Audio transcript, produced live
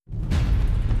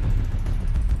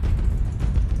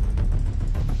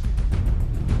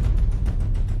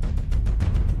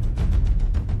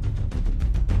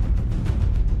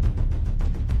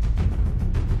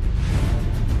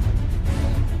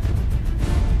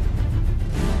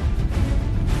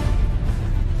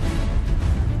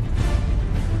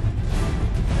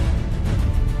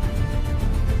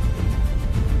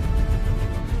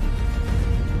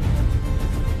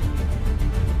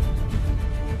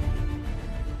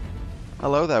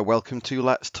Hello there, welcome to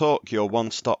Let's Talk, your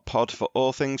one-stop pod for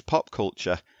all things pop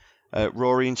culture.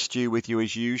 Rory and Stu with you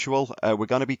as usual. We're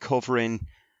going to be covering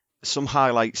some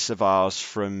highlights of ours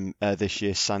from this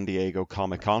year's San Diego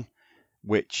Comic-Con,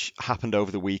 which happened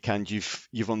over the weekend.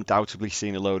 You've undoubtedly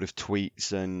seen a load of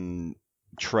tweets and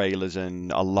trailers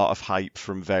and a lot of hype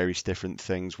from various different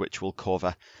things, which we'll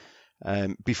cover.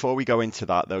 Before we go into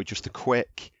that, though, just a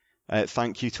quick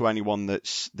thank you to anyone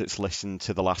that's listened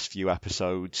to the last few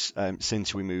episodes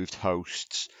since we moved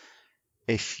hosts.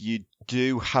 If you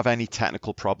do have any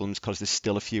technical problems, because there's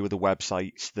still a few of the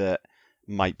websites that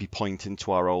might be pointing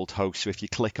to our old host, so if you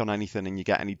click on anything and you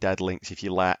get any dead links, if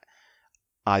you let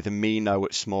either me know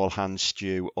at Small Hands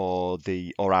Stew or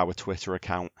our Twitter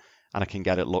account, and I can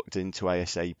get it looked into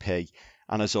ASAP.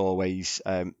 And as always,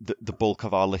 the bulk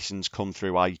of our listens come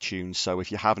through iTunes, so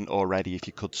if you haven't already, if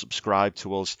you could subscribe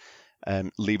to us,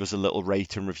 leave us a little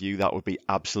rate and review, that would be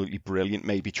absolutely brilliant.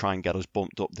 Maybe try and get us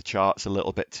bumped up the charts a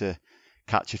little bit to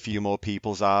catch a few more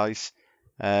people's eyes.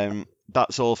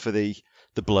 That's all for the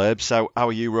blurb. So how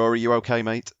are you, Rory? You okay,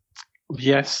 mate?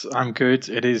 Yes, I'm good.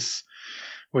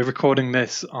 We're recording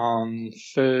this on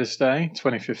Thursday,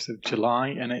 25th of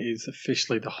July, and it is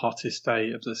officially the hottest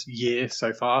day of this year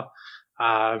so far.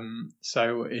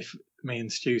 So if me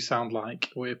and Stu sound like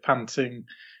we're panting,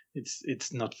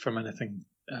 it's not from anything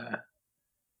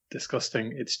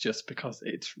disgusting. It's just because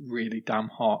it's really damn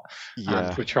hot,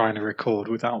 and we're trying to record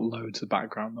without loads of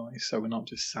background noise, so we're not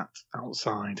just sat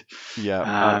outside.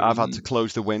 I've had to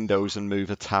close the windows and move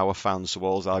a tower fan, so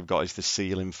all I've got is the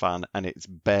ceiling fan, and it's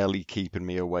barely keeping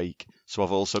me awake. So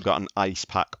I've also got an ice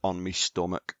pack on my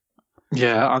stomach.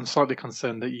 Yeah, I'm slightly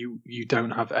concerned that you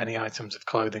don't have any items of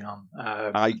clothing on.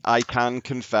 I can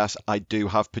confess I do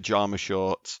have pajama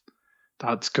shorts.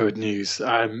 That's good news.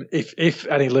 If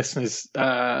any listeners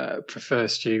prefer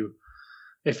Stu,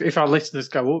 if our listeners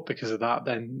go up because of that,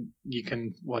 then you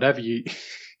can whatever you.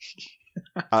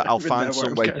 I'll find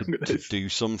some way to do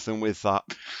something with that.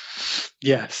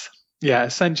 Yes, yeah.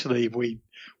 Essentially,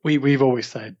 we've always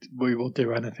said we will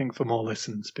do anything for more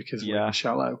listens because we're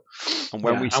shallow. And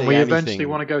when we eventually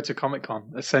want to go to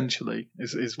Comic-Con, essentially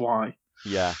is why.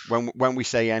 Yeah, when we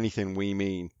say anything, we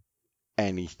mean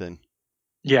anything.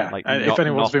 Yeah, if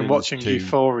anyone's been watching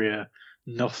Euphoria,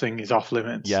 nothing is off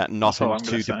limits. Yeah, nothing's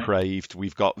too depraved.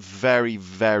 We've got very,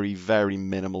 very, very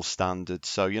minimal standards.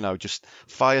 So, just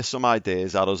fire some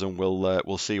ideas at us and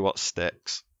we'll see what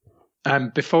sticks.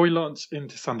 Before we launch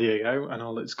into San Diego and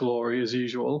all its glory as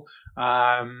usual,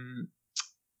 what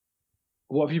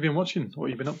have you been watching? What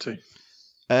have you been up to?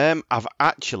 I've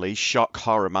actually, shock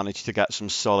horror, managed to get some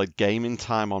solid gaming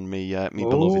time on me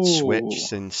beloved Switch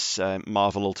since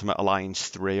Marvel Ultimate Alliance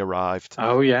 3 arrived.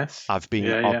 Oh, yes. I've been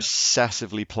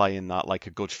obsessively playing that like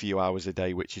a good few hours a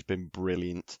day, which has been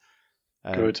brilliant.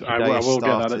 Good. I will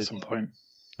get that at some point.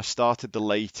 I started the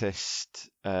latest,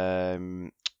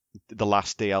 the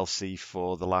last DLC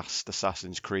for the last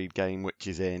Assassin's Creed game, which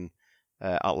is in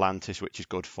Atlantis, which is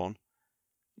good fun.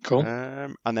 Cool.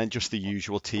 And then just the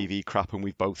usual TV crap, and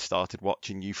we've both started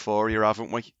watching Euphoria,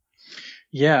 haven't we?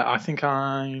 Yeah, I think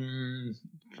I'm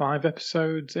 5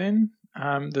 episodes in.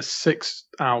 There's 6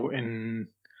 out in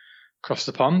across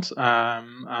the pond,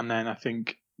 and then I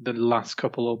think the last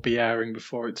couple will be airing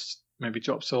before it's maybe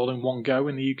drops all in one go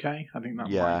in the UK. I think that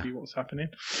might be what's happening.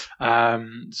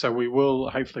 So we will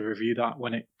hopefully review that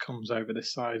when it comes over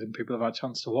this side and people have had a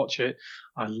chance to watch it.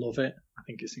 I love it. I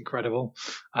think it's incredible.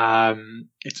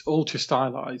 It's ultra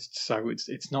stylized, so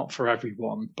it's not for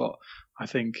everyone, but I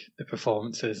think the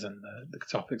performances and the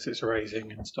topics it's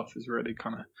raising and stuff is really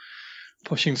kind of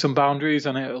pushing some boundaries,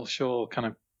 and it'll sure kind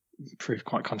of prove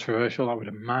quite controversial, I would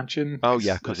imagine. Oh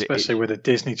yeah, because especially with a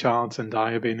Disney child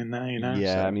Zendaya being in there,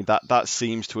 Yeah, so. I mean that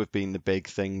seems to have been the big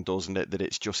thing, doesn't it? That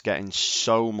it's just getting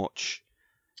so much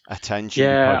attention.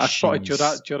 Yeah, I spotted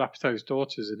Judd Apatow's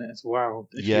daughter's in it as well.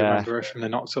 If you remember her from the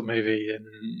Knocked Up movie in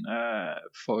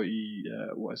 40.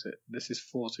 What is it? This is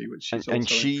 40, which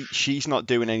she's she's not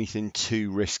doing anything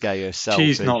too risque herself.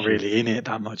 She's not really in it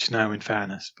that much now, in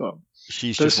fairness, but.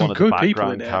 She's There's just some one of the good people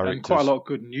in it, characters. and quite a lot of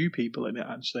good new people in it.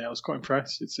 Actually, I was quite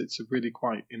impressed. It's a really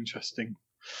quite interesting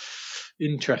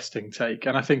take,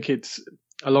 and I think it's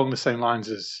along the same lines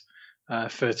as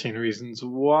 13 Reasons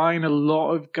Why in a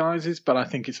lot of guises, but I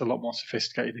think it's a lot more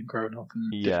sophisticated and grown up,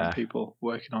 and different people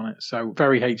working on it. So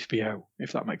very HBO,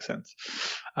 if that makes sense,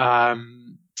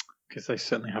 because they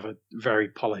certainly have a very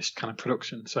polished kind of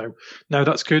production. So no,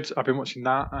 that's good. I've been watching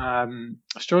that.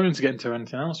 Struggling to get into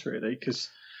anything else really, because.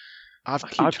 I've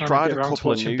tried a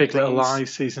couple of new Big things. Little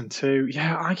Lies season 2.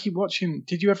 Yeah, I keep watching.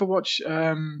 Did you ever watch?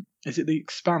 Is it The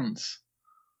Expanse?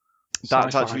 That's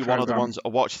sci-fi actually one of the program. ones I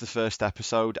watched the first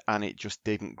episode and it just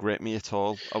didn't grip me at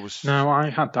all. No, I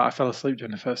had that. I fell asleep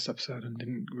during the first episode and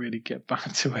didn't really get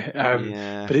back to it.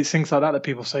 Yeah. But it's things like that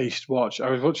people say you should watch. I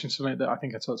was watching something that I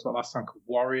think I talked about last time called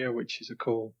Warrior, which is a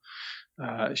cool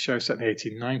show set in the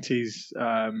 1890s.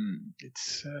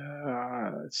 It's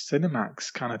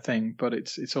Cinemax kind of thing, but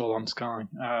it's all on Sky.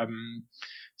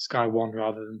 Sky One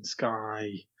rather than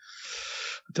Sky.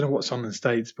 I don't know what's on in the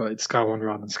States, but it's Sky One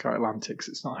rather than Sky Atlantic.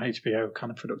 It's not HBO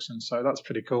kind of production, so that's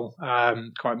pretty cool.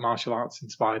 Quite martial arts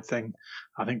inspired thing.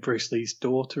 I think Bruce Lee's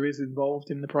daughter is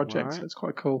involved in the project, Right. so it's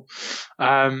quite cool.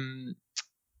 But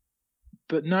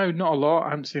no, not a lot. I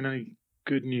haven't seen any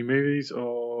good new movies,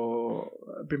 or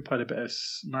I've been playing a bit of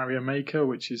Mario Maker,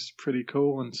 which is pretty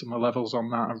cool, and some of the levels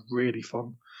on that are really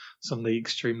fun. Some of the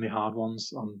extremely hard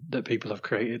ones that people have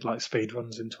created, like speed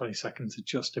runs in 20 seconds, are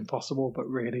just impossible, but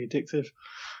really addictive.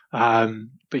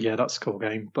 But yeah, that's a cool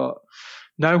game. But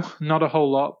no, not a whole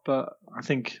lot. But I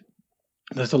think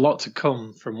there's a lot to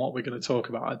come from what we're going to talk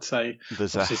about. I'd say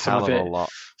There's a obviously hell of a lot.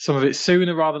 some of it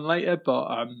sooner rather than later,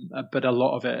 but a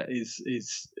lot of it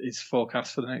is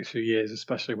forecast for the next few years,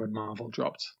 especially when Marvel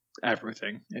dropped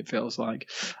everything. It feels like,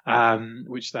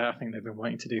 which I think they've been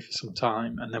waiting to do for some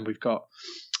time. And then we've got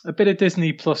a bit of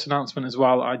Disney Plus announcement as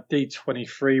well.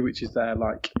 D23, which is their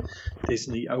like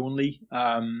Disney only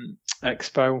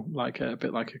expo, like a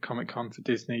bit like a Comic-Con for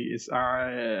Disney, is in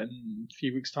a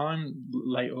few weeks' time,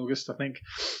 late August, I think.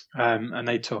 And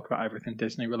they talk about everything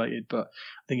Disney related, but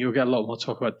I think you'll get a lot more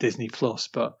talk about Disney Plus.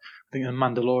 But I think The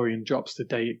Mandalorian drops the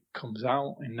day it comes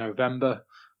out in November,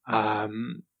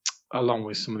 along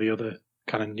with some of the other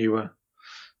kind of newer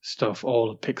stuff,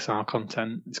 all of Pixar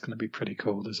content. It's going to be pretty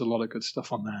cool. There's a lot of good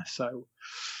stuff on there. So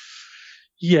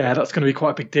yeah, that's going to be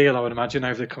quite a big deal, I would imagine,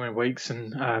 over the coming weeks.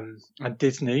 And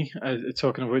Disney,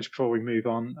 talking of which, before we move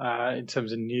on, in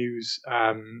terms of news,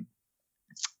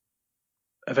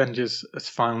 Avengers has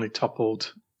finally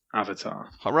toppled Avatar.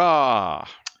 Hurrah!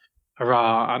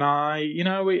 Hurrah!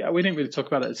 And we didn't really talk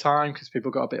about it at the time because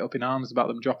people got a bit up in arms about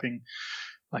them dropping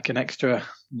like an extra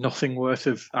nothing worth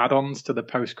of add-ons to the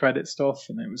post-credit stuff,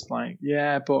 and it was like,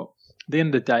 yeah, but at the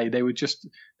end of the day, they were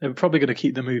probably going to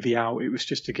keep the movie out. It was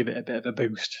just to give it a bit of a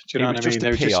boost. Do you know what I mean? It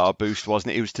was just a PR boost,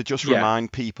 wasn't it? It was to just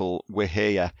remind people, we're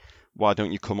here. Why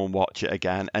don't you come and watch it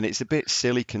again? And it's a bit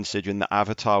silly considering that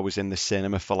Avatar was in the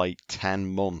cinema for like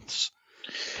 10 months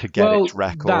to get its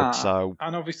record.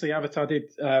 And obviously Avatar did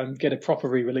get a proper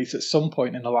re-release at some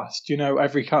point in the last,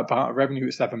 every part of revenue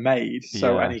it's ever made.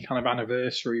 So any kind of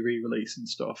anniversary re-release and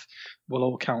stuff will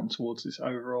all count towards this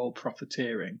overall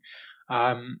profiteering.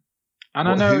 And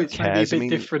I know it's maybe a bit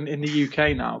different in the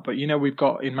UK now, but we've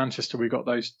got in Manchester, we've got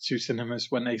those two cinemas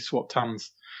when they swapped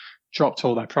hands, dropped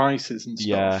all their prices and stuff.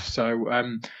 Yeah. So,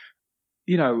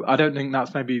 I don't think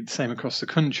that's maybe the same across the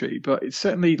country, but it's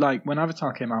certainly like when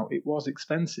Avatar came out, it was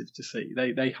expensive to see.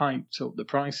 They hyped up the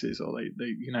prices, or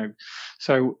they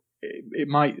so it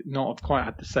might not have quite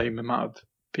had the same amount of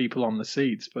people on the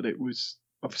seats, but it was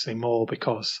obviously more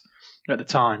because at the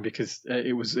time, because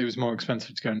it was more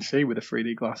expensive to go and see with the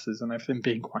 3D glasses and everything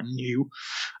being quite new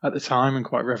at the time and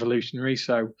quite revolutionary.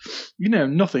 So,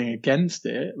 nothing against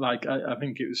it. Like I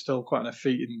think it was still quite a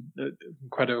feat and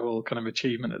incredible kind of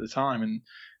achievement at the time. And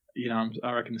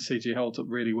I reckon the CG holds up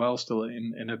really well still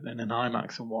in an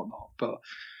IMAX and whatnot.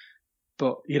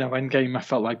 But Endgame, I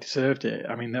felt like deserved it.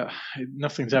 I mean,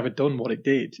 nothing's ever done what it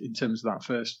did in terms of that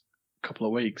first couple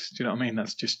of weeks. Do you know what I mean?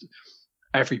 That's just,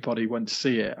 everybody went to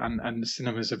see it, and the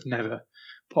cinemas have never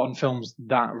put on films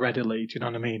that readily. Do you know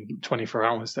what I mean? 24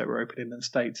 hours they were opening in the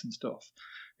States and stuff.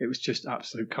 It was just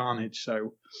absolute carnage.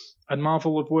 So, and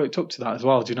Marvel have worked up to that as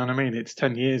well. Do you know what I mean? It's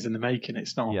 10 years in the making.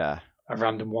 It's not a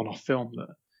random one-off film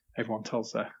that everyone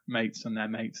tells their mates and their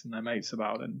mates and their mates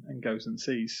about and goes and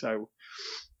sees. So,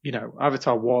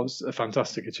 Avatar was a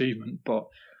fantastic achievement, but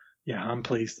yeah, I'm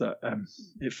pleased that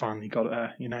it finally got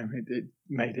there. It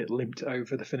made it limped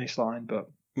over the finish line, but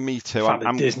me too.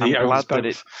 I'm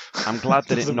glad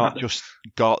that it not just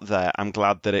got there. I'm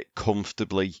glad that it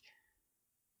comfortably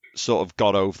sort of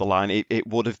got over the line. It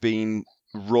would have been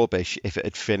rubbish if it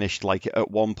had finished like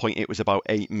at one point it was about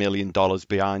 $8 million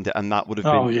behind it, and that would have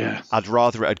been. Oh yeah. I'd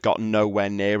rather it had gotten nowhere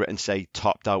near it and say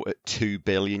topped out at $2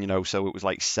 billion. So it was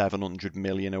like 700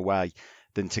 million away,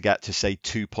 than to get to say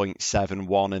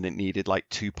 2.71 and it needed like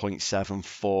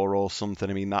 2.74 or something.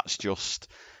 I mean, that's just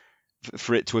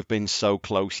for it to have been so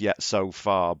close yet so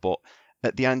far. But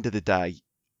at the end of the day,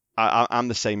 I'm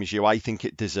the same as you. I think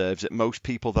it deserves it. Most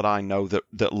people that I know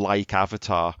that like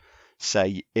Avatar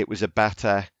say it was a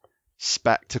better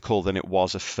spectacle than it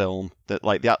was a film. That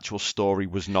like the actual story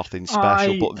was nothing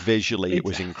special, but visually it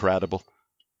was incredible.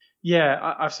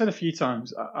 Yeah, I've said a few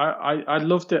times. I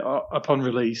loved it upon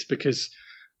release because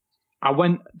I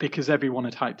went because everyone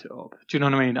had hyped it up. Do you know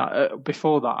what I mean?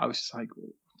 Before that, I was just like,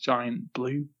 giant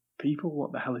blue people.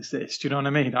 What the hell is this? Do you know what I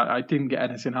mean? I didn't get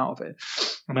anything out of it,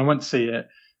 and I went to see it,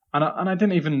 and I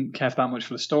didn't even care that much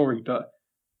for the story, but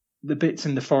the bits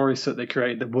in the forest that they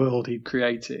created, the world he'd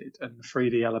created, and the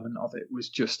 3D element of it was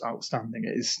just outstanding.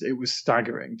 It was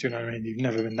staggering. Do you know what I mean? You've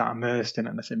never been that immersed in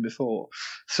anything before,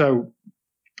 so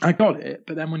I got it.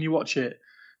 But then when you watch it,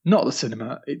 not the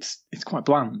cinema, it's quite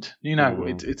bland. You know,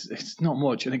 it's not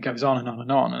much, and it goes on and on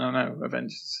and on. And I know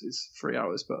Avengers is 3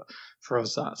 hours, but for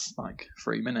us that's like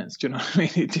 3 minutes. Do you know what I mean?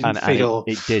 It didn't feel.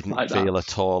 It didn't like feel that.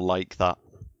 at all like that.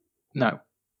 No.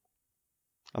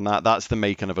 And that's the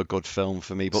making of a good film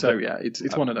for me. But so yeah,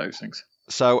 it's one of those things.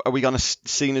 So are we going to,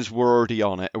 seeing as we're already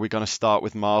on it, are we going to start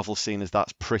with Marvel, seeing as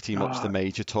that's pretty much the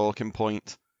major talking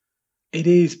point? It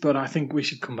is, but I think we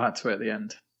should come back to it at the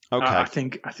end. Okay.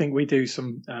 I think we do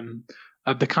some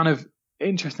the kind of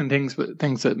interesting things, but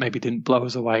things that maybe didn't blow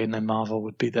us away, and then Marvel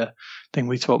would be the thing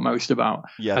we talk most about.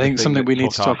 Yeah, I think something we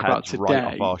need to talk about today.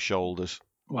 Right off our shoulders.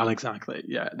 Well, exactly.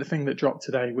 Yeah, the thing that dropped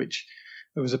today, which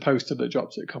there was a poster that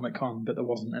dropped at Comic-Con, but there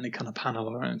wasn't any kind of panel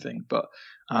or anything. But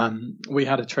we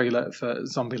had a trailer for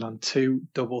Zombieland 2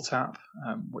 Double Tap,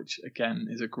 which again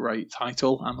is a great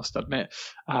title, I must admit.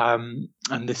 And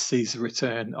this sees the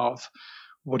return of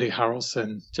Woody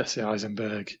Harrelson, Jesse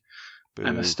Eisenberg, Boo.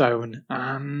 Emma Stone,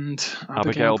 and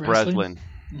Abigail Breslin.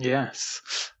 Yes.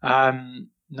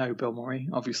 No Bill Murray,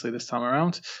 obviously, this time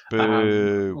around.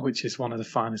 Boo. Which is one of the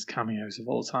finest cameos of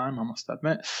all time, I must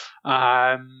admit.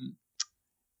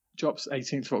 Drops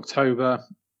 18th of October,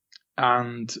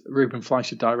 and Ruben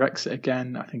Fleischer directs it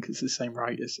again. I think it's the same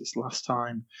writers as last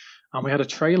time. And we had a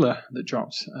trailer that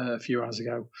dropped a few hours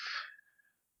ago.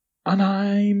 And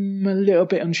I'm a little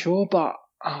bit unsure, but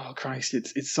oh Christ,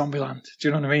 it's Zombieland. Do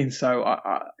you know what I mean? So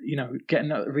getting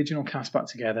the original cast back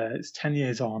together, it's 10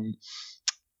 years on.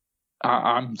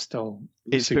 I'm still.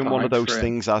 It's been one of those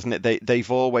things, hasn't it?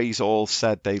 They've always all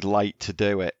said they'd like to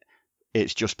do it.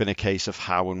 It's just been a case of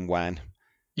how and when.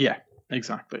 Yeah,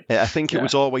 exactly. I think it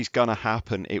was always going to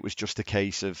happen. It was just a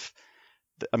case of,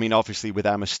 I mean, obviously with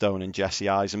Emma Stone and Jesse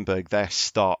Eisenberg, their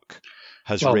stock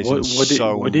has risen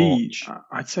so much.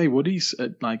 I'd say Woody's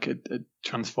a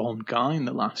transformed guy in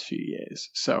the last few years.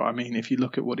 So, I mean, if you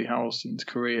look at Woody Harrelson's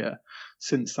career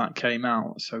since that came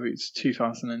out, so it's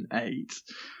 2008.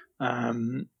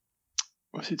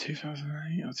 Was it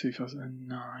 2008 or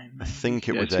 2009? I think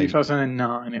it was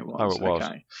 2009 it was. Oh, it was.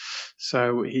 Okay.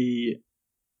 So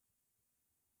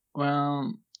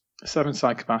Seven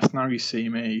Psychopaths, Now You See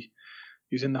Me.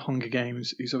 He was in the Hunger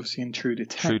Games. He was obviously in True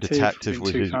Detective in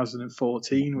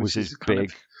 2014. Was his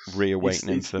big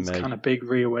reawakening for me. It's kind of big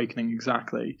reawakening,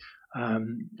 exactly.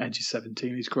 Edge is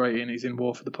 17. He's great, and he's in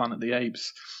War for the Planet of the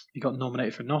Apes. He got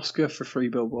nominated for an Oscar for 3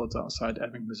 Billboards Outside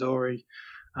Ebbing, Missouri.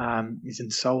 He's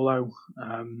in Solo.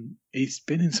 He's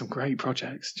been in some great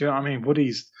projects. Do you know what I mean?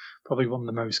 Woody's probably one of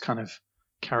the most kind of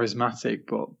charismatic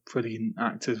but brilliant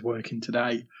actors working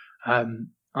today.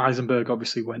 Eisenberg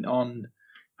obviously went on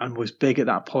and was big at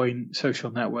that point. Social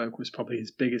Network was probably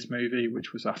his biggest movie,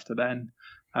 which was after then.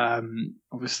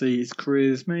 Obviously, his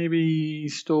career's maybe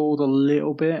stalled a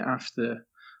little bit after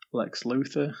Lex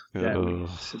Luthor. Yeah, we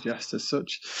suggest as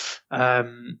such.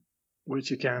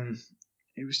 Which again,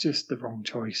 it was just the wrong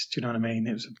choice. Do you know what I mean?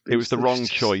 It was the wrong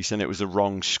choice, and it was the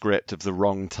wrong script of the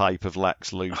wrong type of Lex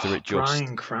Luthor.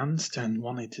 Bryan Cranston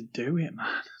wanted to do it,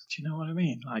 man. Do you know what I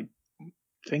mean? Like,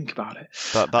 think about it.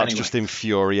 That's anyway. Just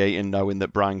infuriating, knowing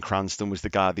that Bryan Cranston was the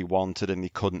guy they wanted and they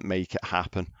couldn't make it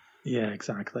happen. Yeah,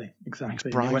 exactly.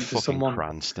 Bryan fucking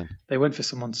Cranston. They went for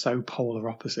someone so polar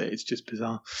opposite. It's just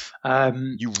bizarre.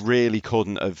 You really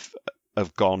couldn't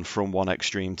have gone from one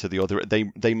extreme to the other.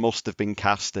 They must have been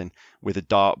casting with a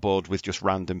dartboard with just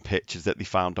random pictures that they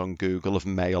found on Google of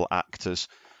male actors.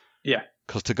 Yeah.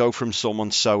 Because to go from someone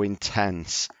so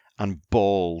intense and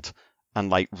bald and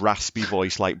like raspy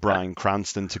voice like Bryan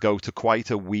Cranston to go to quite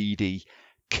a weedy,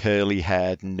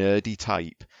 curly-haired, nerdy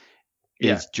type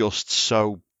is just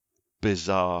so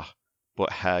bizarre.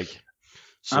 But hey,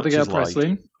 Abigail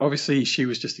Breslin, obviously she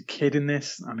was just a kid in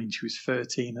this. I mean, she was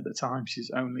 13 at the time. She's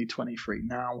only 23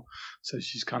 now, so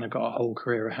she's kind of got a whole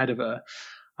career ahead of her.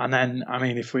 And then, I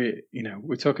mean, if we're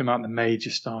talking about the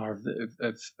major star of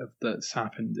that's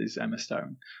happened is Emma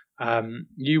Stone.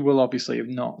 You will obviously have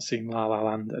not seen La La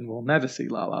Land and will never see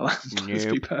La La Land, let's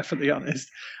be perfectly honest.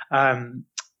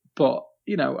 But,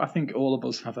 I think all of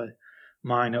us have a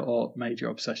minor or major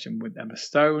obsession with Emma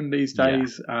Stone these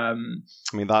days. Yeah.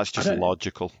 I mean, that's just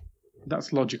logical.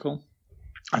 That's logical.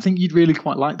 I think you'd really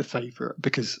quite like The Favourite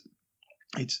because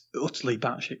It's utterly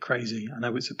batshit crazy. I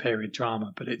know it's a period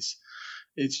drama, but it's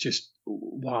just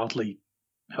wildly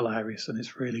hilarious and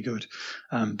it's really good.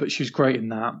 But she's great in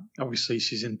that. Obviously,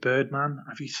 she's in Birdman.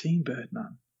 Have you seen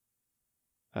Birdman?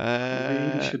 You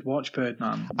really should watch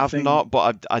Birdman. I've not,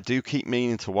 but I do keep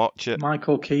meaning to watch it.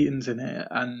 Michael Keaton's in it,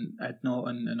 and Ed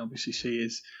Norton, and obviously she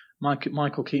is.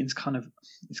 Michael Keaton's kind of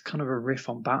a riff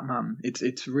on Batman.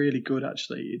 It's really good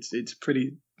actually. It's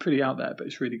pretty out there, but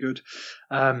it's really good.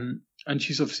 And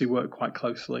she's obviously worked quite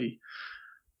closely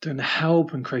doing The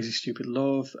Help and Crazy Stupid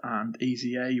Love and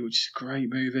Easy A, which is a great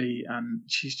movie. And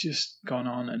she's just gone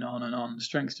on and on and on,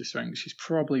 strength to strength. She's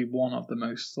probably one of the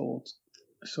most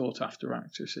sought after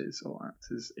actresses or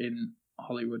actors in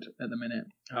Hollywood at the minute.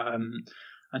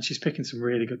 And she's picking some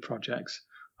really good projects.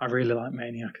 I really like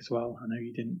Maniac as well. I know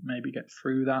you didn't maybe get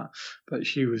through that, but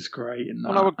she was great in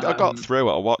that. Well, I got through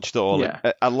it. I watched it all. Yeah.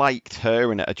 I liked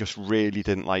her in it. I just really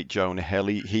didn't like Jonah Hill.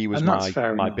 He was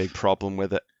my big problem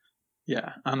with it.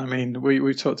 Yeah, and I mean,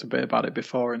 we talked a bit about it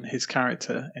before, and his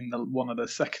character in one of the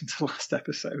second to last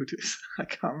episodes, I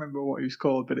can't remember what he was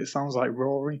called, but it sounds like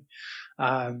Rory.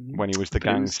 When he was the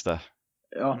gangster.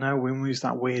 Oh no, when he was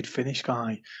that weird Finnish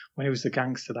guy. When he was the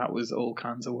gangster, that was all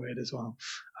kinds of weird as well.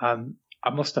 I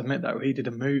must admit, though, he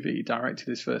directed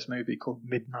his first movie called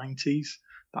Mid-90s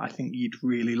that I think you'd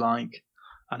really like.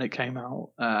 And it came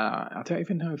out, I don't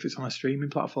even know if it's on a streaming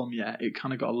platform yet. It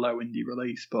kind of got a low indie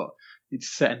release, but it's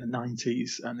set in the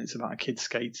 90s and it's about a kid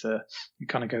skater who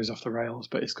kind of goes off the rails,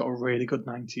 but it's got a really good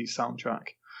 90s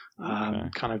soundtrack.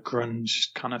 Kind of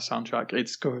grunge kind of soundtrack.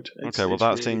 It's good. It's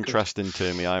that's really interesting good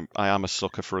to me. I am a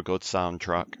sucker for a good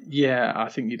soundtrack. Yeah, I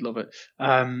think you'd love it.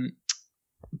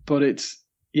 But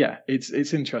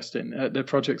it's interesting. The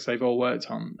projects they've all worked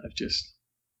on have just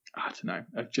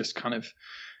kind of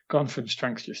gone from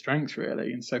strength to strength,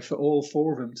 really. And so for all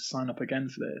four of them to sign up again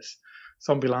for this,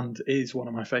 Zombieland is one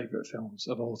of my favourite films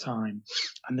of all time.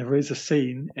 And there is a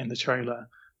scene in the trailer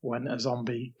when a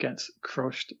zombie gets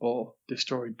crushed or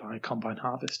destroyed by a combine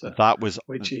harvester,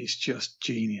 which is just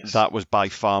genius. That was by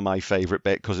far my favourite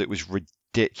bit because it was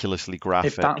ridiculously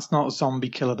graphic. If that's not Zombie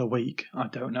Kill of the Week, I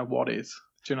don't know what is.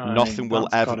 Do you know what Nothing I mean? will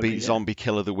ever be Zombie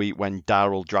Kill of the Week when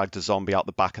Daryl dragged a zombie out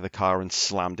the back of the car and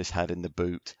slammed his head in the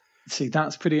boot. See,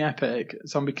 that's pretty epic.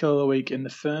 Zombie Kill of the Week in the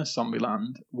first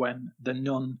Zombieland when the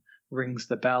nun rings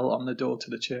the bell on the door to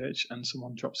the church and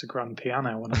someone drops a grand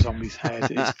piano on a zombie's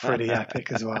head is pretty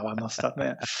epic as well, I must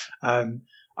admit.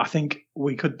 I think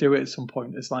we could do it at some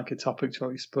point as like a topic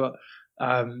choice, but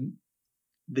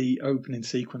the opening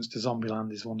sequence to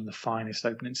Zombieland is one of the finest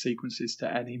opening sequences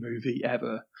to any movie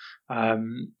ever.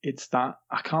 It's that,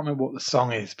 I can't remember what the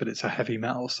song is, but it's a heavy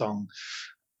metal song.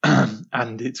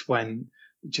 And it's when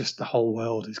just the whole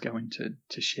world is going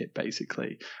to shit,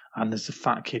 basically. And there's a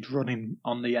fat kid running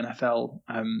on the NFL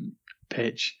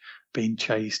pitch, being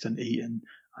chased and eaten.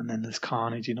 And then there's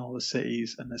carnage in all the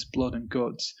cities, and there's blood and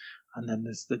guts. And then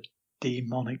there's the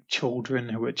demonic children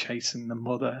who are chasing the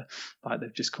mother, like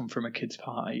they've just come from a kid's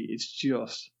party. It's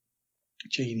just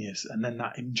genius. And then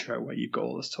that intro where you've got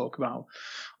all this talk about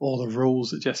all the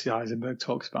rules that Jesse Eisenberg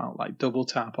talks about, like double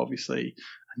tap, obviously,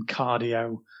 and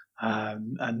cardio.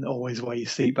 And always wear your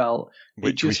seatbelt.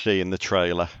 Which we see in the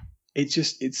trailer.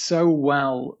 It's so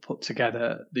well put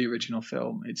together, the original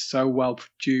film. It's so well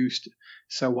produced,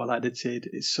 so well edited.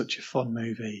 It's such a fun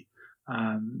movie.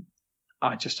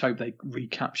 I just hope they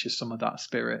recapture some of that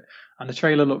spirit. And the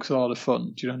trailer looks a lot of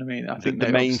fun. Do you know what I mean? I think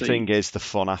the main thing is the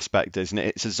fun aspect, isn't it?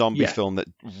 It's a zombie film that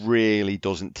really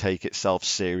doesn't take itself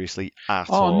seriously at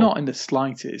all. Oh, not in the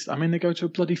slightest. I mean, they go to a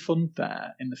bloody fun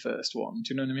fair in the first one.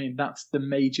 Do you know what I mean? That's the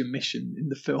major mission in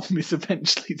the film, is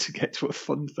eventually to get to a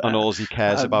fun fair. And all he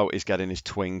cares about is getting his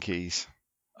Twinkies.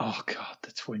 Oh, God,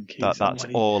 the Twinkies. That's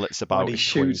all it's about, when he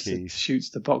Twinkies. shoots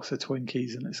the box of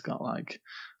Twinkies and it's got like...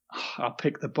 I'll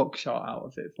pick the buckshot out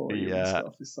of it for you and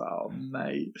stuff. It's like, oh,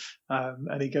 mate.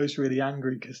 And he goes really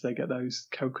angry because they get those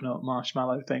coconut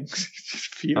marshmallow things. He's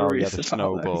just furious the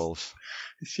snowballs. Those.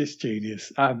 It's just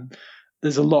genius.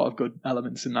 There's a lot of good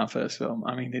elements in that first film.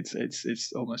 I mean,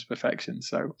 it's almost perfection.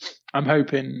 So I'm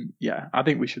hoping, I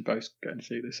think we should both go and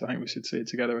see this. I think we should see it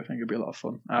together. I think it'd be a lot of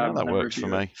fun. That works for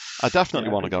me. I definitely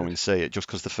want to go and see it just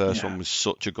because the first one was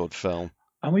such a good film.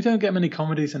 And we don't get many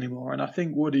comedies anymore. And I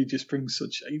think Woody just brings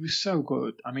he was so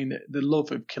good. I mean, the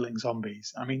love of killing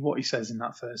zombies. I mean, what he says in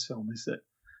that first film is that,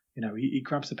 you know, he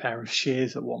grabs a pair of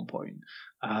shears at one point,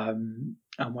 and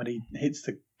when he hits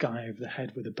the guy over the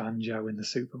head with a banjo in the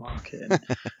supermarket, and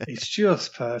it's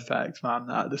just perfect, man.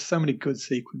 There's so many good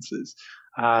sequences.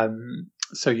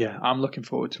 So yeah, I'm looking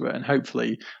forward to it, and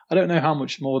hopefully, I don't know how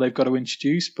much more they've got to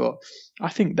introduce, but I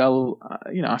think they'll,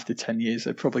 after 10 years,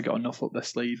 they've probably got enough up their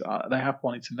sleeve. They have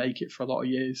wanted to make it for a lot of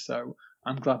years, so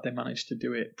I'm glad they managed to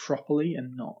do it properly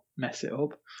and not mess it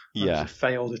up. It was a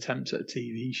failed attempt at a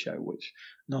TV show, which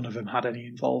none of them had any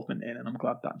involvement in, and I'm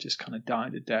glad that just kind of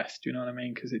died a death. Do you know what I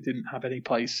mean? Because it didn't have any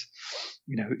place.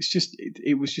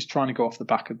 It was just trying to go off the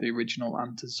back of the original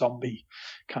anti-zombie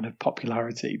kind of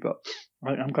popularity, but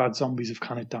I'm glad zombies have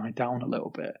kind of died down a little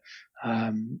bit,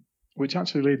 which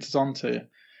actually leads us on to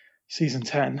season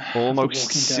 10.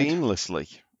 Almost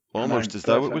seamlessly. Almost as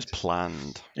though it was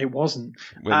planned. It wasn't.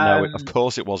 No, of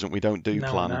course it wasn't. We don't do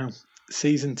planning. No.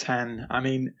 Season 10. I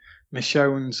mean,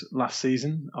 Michonne's last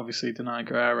season. Obviously, Danai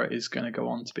Gurira is going to go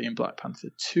on to be in Black Panther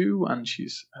 2, and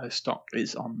her stock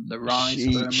is on the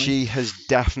rise. She has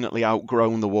definitely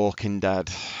outgrown The Walking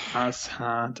Dead. As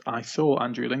had, I thought,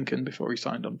 Andrew Lincoln before he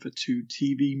signed on for 2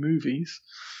 TV movies.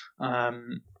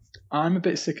 I'm a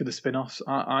bit sick of the spin-offs.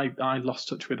 I lost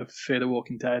touch with Fear the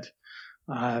Walking Dead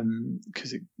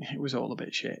because it was all a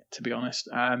bit shit, to be honest.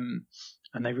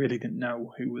 And they really didn't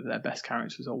know who were their best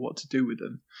characters or what to do with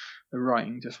them. The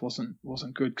writing just wasn't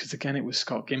good, because again, it was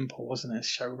Scott Gimple, wasn't it, as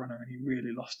showrunner, and he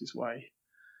really lost his way.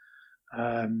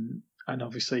 And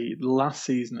obviously, the last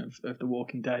season of The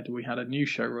Walking Dead, we had a new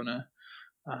showrunner.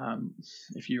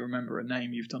 If you remember her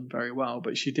name, you've done very well.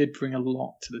 But she did bring a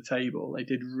lot to the table. They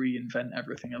did reinvent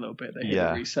everything a little bit. They hit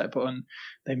the reset button.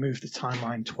 They moved the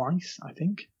timeline twice, I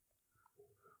think.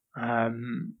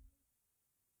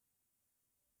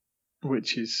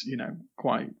 Which is,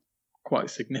 quite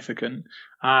significant.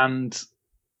 And,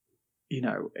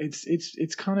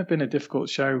 it's kind of been a difficult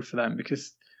show for them,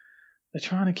 because they're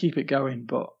trying to keep it going,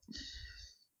 but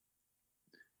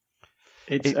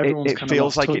it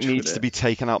feels like it needs to be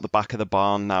taken out the back of the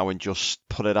barn now and just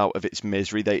put it out of its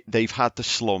misery. They've had the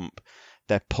slump.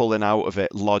 They're pulling out of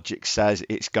it. Logic says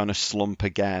it's going to slump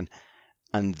again,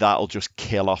 and that'll just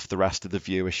kill off the rest of the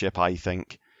viewership, I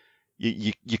think.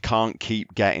 You can't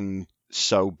keep getting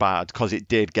so bad, because it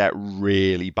did get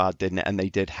really bad, didn't it? And they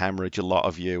did hemorrhage a lot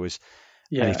of viewers.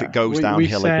 Yeah. And if it goes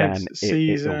downhill again,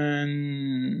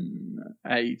 season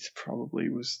 8 probably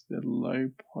was the low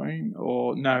point,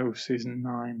 or no, season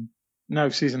 9. No,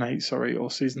 season 8, sorry,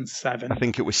 or season 7. I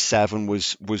think it was 7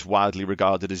 was widely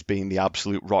regarded as being the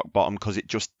absolute rock bottom, because it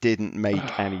just didn't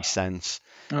make any sense.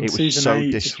 And it was so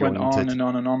disjointed. Just went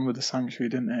on and on with the Sanctuary,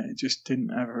 didn't it? It just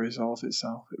didn't ever resolve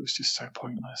itself. It was just so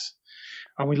pointless.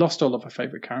 And we lost all of our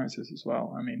favourite characters as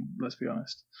well. I mean, let's be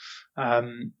honest.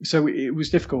 So it was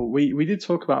difficult. We did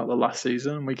talk about the last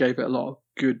season, and we gave it a lot of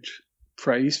good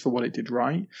praise for what it did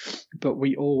right. But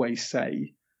we always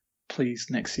say, please,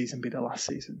 next season be the last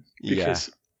season. Because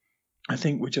I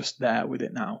think we're just there with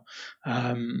it now.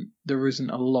 There isn't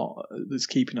a lot that's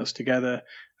keeping us together.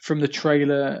 From the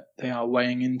trailer, they are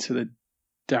weighing into the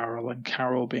Daryl and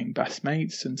Carol being best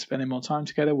mates and spending more time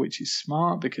together, which is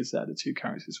smart, because they're the two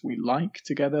characters we like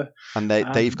together. And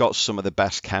they've got some of the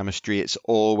best chemistry. It's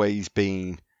always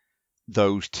been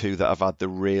those two that have had the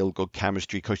real good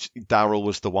chemistry, because Daryl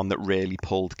was the one that really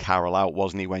pulled Carol out,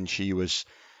 wasn't he, when she was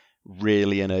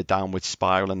really in a downward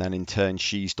spiral, and then in turn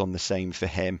she's done the same for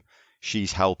him.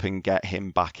 She's helping get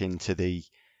him back into the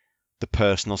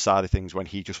personal side of things, when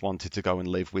he just wanted to go and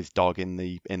live with Dog in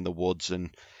the woods.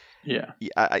 And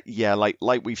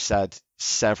like we've said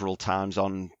several times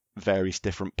on various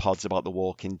different pods about The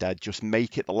Walking Dead, just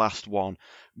make it the last one,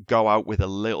 go out with a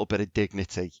little bit of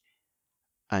dignity,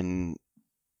 and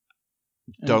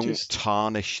don't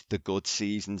tarnish the good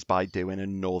seasons by doing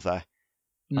another.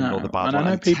 No, and I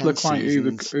know people are quite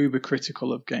uber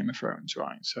critical of Game of Thrones,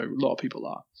 right? So a lot of people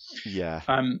are. Yeah.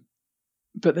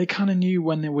 But they kind of knew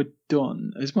when they were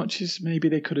done, as much as maybe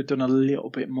they could have done a little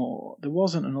bit more. There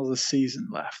wasn't another season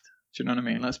left. Do you know what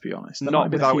I mean? Let's be honest.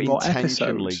 Not without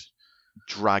intentionally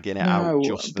dragging it out.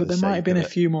 Just but there might have been a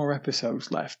few more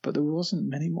episodes left, but there wasn't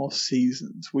many more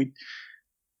seasons.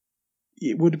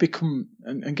 It would have become,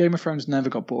 and Game of Thrones never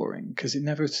got boring, because it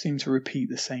never seemed to repeat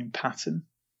the same pattern.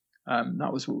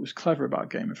 That was what was clever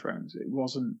about Game of Thrones.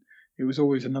 It was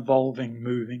always an evolving,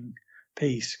 moving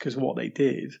piece, because what they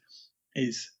did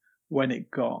is, when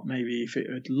it got, maybe if it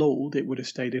had lulled, it would have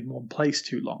stayed in one place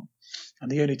too long.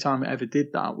 And the only time it ever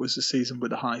did that was the season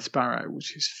with the High Sparrow,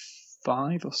 which is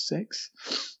 5 or 6,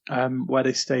 where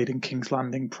they stayed in King's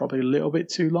Landing probably a little bit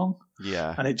too long.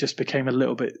 Yeah. And it just became a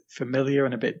little bit familiar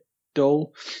and a bit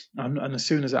dull. And as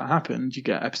soon as that happened, you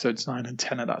get episodes 9 and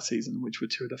 10 of that season, which were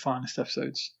 2 of the finest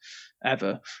episodes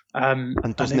ever.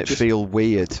 And doesn't it feel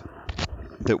weird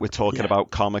that we're talking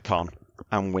about Comic-Con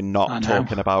and we're not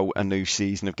talking about a new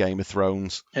season of Game of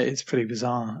Thrones? It's pretty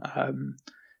bizarre.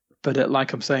 But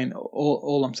like I'm saying,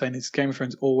 all I'm saying is Game of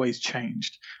Thrones always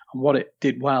changed. And what it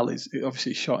did well is it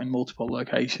obviously shot in multiple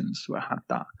locations, so it had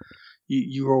that.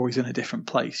 You were always in a different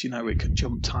place. It could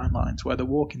jump timelines. Where The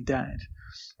Walking Dead,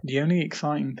 the only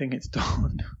exciting thing it's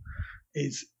done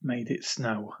is made it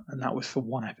snow, and that was for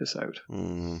one episode.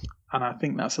 Mm. And I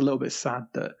think that's a little bit sad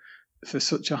that for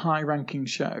such a high-ranking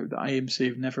show that AMC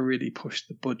have never really pushed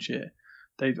the budget.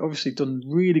 They've obviously done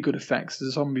really good effects.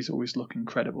 The zombies always look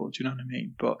incredible. Do you know what I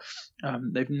mean? But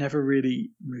they've never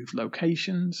really moved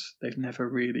locations. They've never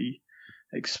really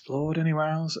explored anywhere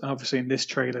else. And obviously in this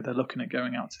trailer, they're looking at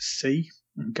going out to sea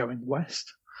and going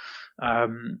west,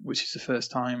 which is the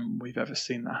first time we've ever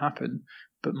seen that happen.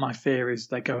 But my fear is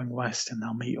they're going west and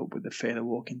they'll meet up with the Fear the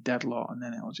Walking Dead lot, and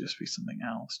then it'll just be something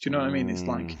else. Do you know what I mean? It's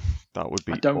like that would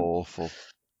be awful.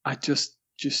 I just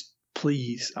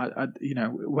please,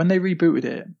 when they rebooted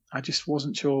it, I just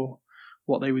wasn't sure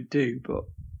what they would do. But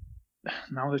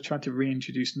now they're trying to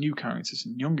reintroduce new characters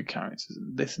and younger characters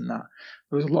and this and that.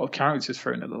 There was a lot of characters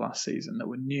thrown in the last season that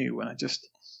were new, and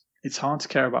it's hard to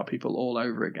care about people all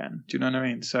over again. Do you know what I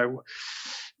mean? So,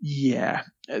 yeah,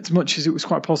 as much as it was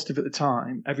quite positive at the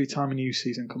time, every time a new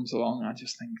season comes along, I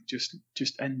just think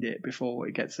just end it before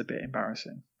it gets a bit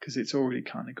embarrassing, because it's already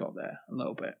kind of got there a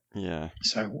little bit. Yeah.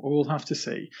 So we'll have to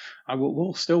see.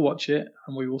 We'll still watch it,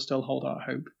 and we will still hold out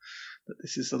hope that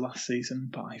this is the last season,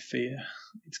 but I fear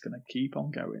it's going to keep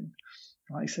on going.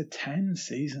 Like I said, 10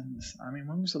 seasons. I mean,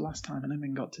 when was the last time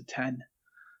anything got to 10?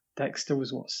 Dexter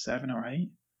was, 7 or 8?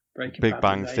 Big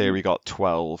Bang Theory got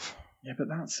 12. Yeah, but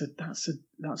that's a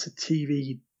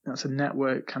TV, that's a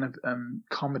network kind of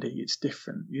comedy. It's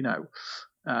different,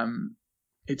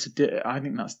 I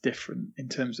think that's different in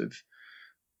terms of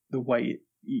the way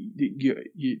you're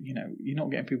not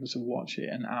getting people to watch it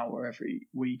an hour every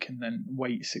week and then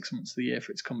wait 6 months of the year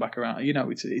for it to come back around.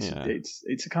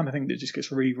 It's a kind of thing that just gets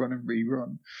rerun and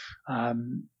rerun.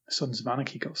 Sons of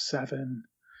Anarchy got 7.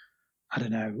 I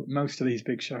don't know. Most of these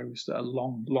big shows that are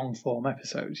long form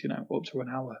episodes, up to an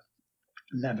hour,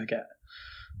 never get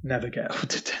up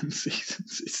to 10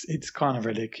 seasons. It's kind of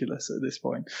ridiculous at this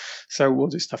point. So we'll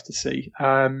just have to see.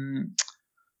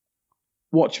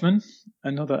 Watchmen,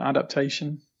 another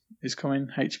adaptation, is coming.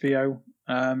 HBO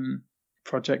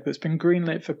project that's been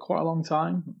greenlit for quite a long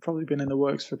time. Probably been in the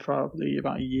works for probably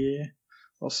about a year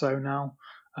or so now.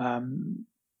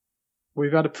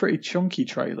 We've had a pretty chunky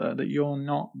trailer that you're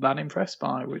not that impressed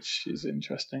by, which is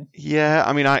interesting. Yeah,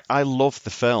 I mean, I love the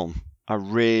film. I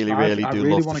really do love the film. I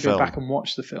really want to go back and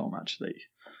watch the film, actually.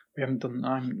 I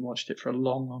haven't watched it for a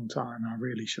long time. I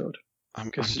really should.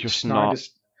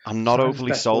 I'm not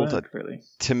overly sold. Really.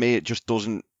 To me, it just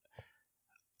doesn't.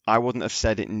 I wouldn't have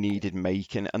said it needed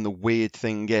making. And the weird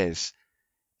thing is,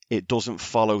 it doesn't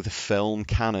follow the film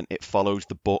canon. It follows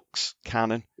the books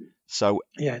canon. So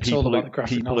yeah, people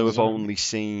who have only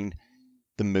seen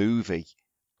the movie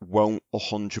won't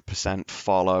 100%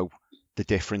 follow the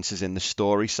differences in the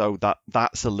story. So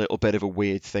that's a little bit of a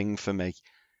weird thing for me.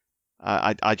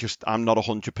 I'm not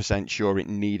 100% sure it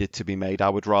needed to be made. I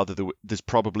would rather there's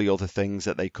probably other things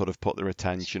that they could have put their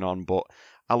attention on, but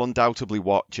I'll undoubtedly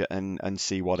watch it and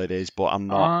see what it is, but I'm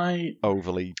not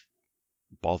overly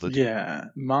bothered. Yeah,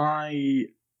 my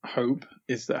hope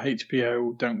is that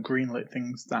HBO don't greenlit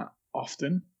things that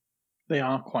often. They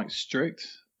are quite strict.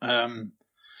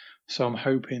 So I'm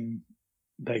hoping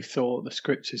they thought the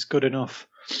script is good enough.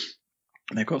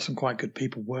 They've got some quite good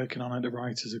people working on it. The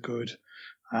writers are good.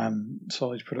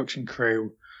 Solid production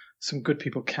crew. Some good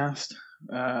people cast.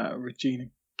 Regina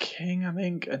King, I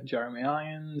think, and Jeremy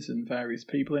Irons and various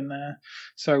people in there.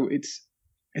 So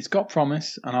it's got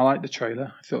promise, and I like the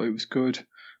trailer. I thought it was good.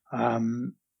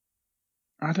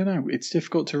 I don't know. It's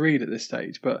difficult to read at this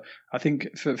stage, but I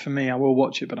think for me, I will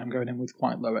watch it, but I'm going in with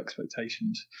quite low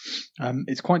expectations.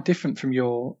 It's quite different from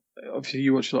obviously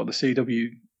you watch a lot of the CW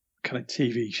kind of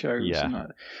TV shows. Yeah.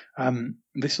 And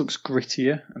this looks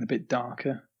grittier and a bit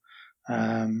darker.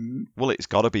 Well, it's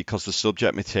got to be, because the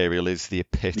subject material is the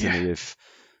epitome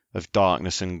of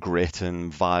darkness and grit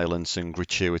and violence and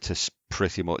gratuitous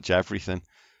pretty much everything.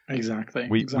 Exactly.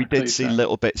 We did see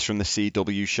little bits from the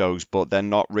CW shows, but they're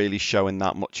not really showing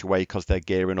that much away because they're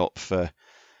gearing up for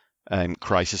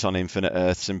Crisis on Infinite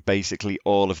Earths, and basically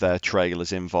all of their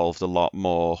trailers involved a lot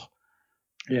more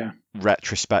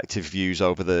retrospective views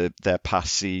over their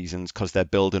past seasons, because they're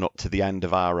building up to the end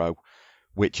of Arrow,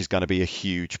 which is going to be a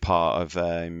huge part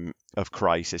of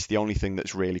Crisis. The only thing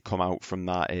that's really come out from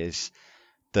that is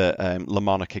that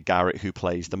LaMonica Garrett, who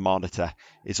plays the Monitor,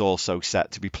 is also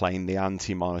set to be playing the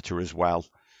Anti-Monitor as well,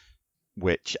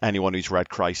 which anyone who's read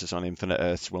Crisis on Infinite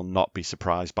Earths will not be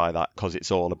surprised by that, because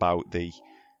it's all about the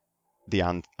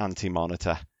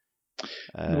Anti-Monitor.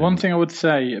 The one thing I would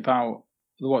say about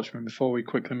The Watchmen before we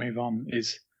quickly move on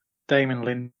is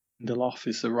Damon Lindelof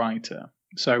is the writer.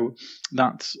 So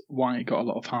that's why it got a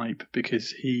lot of hype,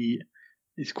 because he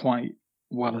is quite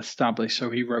well established. So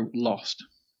he wrote Lost.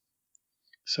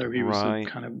 So he was the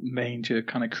kind of major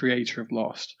kind of creator of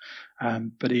Lost.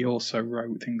 But he also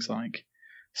wrote things like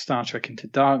Star Trek Into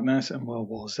Darkness and World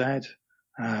War Z.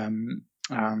 And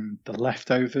The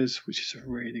Leftovers, which is a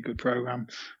really good program,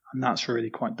 and that's really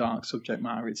quite dark subject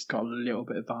matter. It's got a little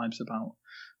bit of vibes about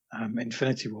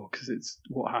Infinity War, because it's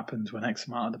what happens when X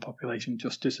amount of the population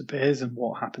just disappears and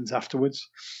what happens afterwards.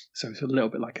 So it's a little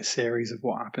bit like a series of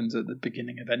what happens at the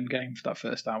beginning of Endgame for that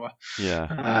first hour.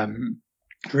 Yeah.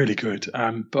 Really good.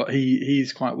 But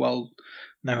he's quite well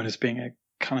known as being a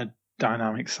kind of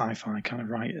dynamic sci-fi kind of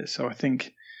writer. So I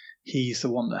think he's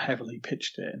the one that heavily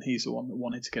pitched it, and he's the one that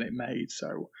wanted to get it made.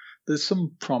 So there's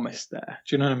some promise there.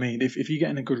 Do you know what I mean? If you're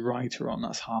getting a good writer on,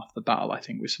 that's half the battle, I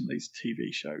think, with some of these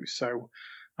TV shows. So,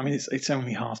 I mean, it's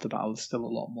only half the battle. There's still a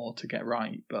lot more to get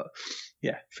right. But,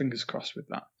 yeah, fingers crossed with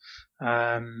that.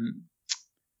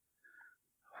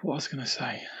 What was I going to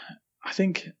say? I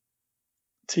think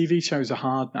TV shows are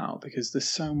hard now because there's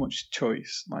so much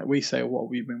choice. Like we say what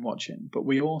we've been watching, but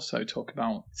we also talk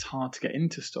about it's hard to get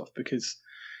into stuff because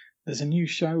there's a new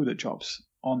show that drops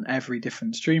on every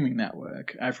different streaming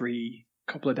network every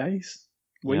couple of days,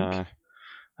 week. Yeah.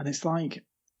 And it's like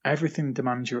everything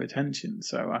demands your attention.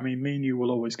 So, I mean, me and you will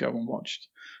always go and watch.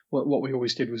 What we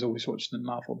always did was always watch the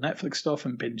Marvel Netflix stuff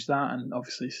and binge that, and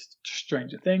obviously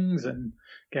Stranger Things and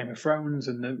Game of Thrones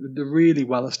and the really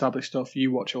well-established stuff.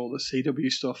 You watch all the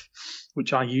CW stuff,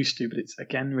 which I used to, but it's,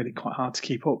 again, really quite hard to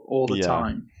keep up all the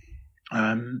time.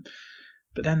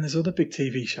 But then there's other big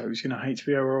TV shows,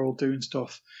 HBO are all doing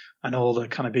stuff, and all the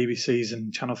kind of BBCs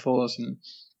and Channel 4s and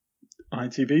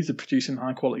ITVs are producing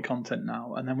high quality content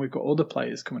now. And then we've got other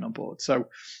players coming on board. So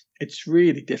it's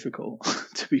really difficult,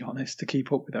 to be honest, to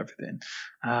keep up with everything.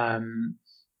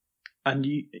 And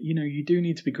you do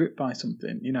need to be gripped by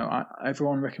something.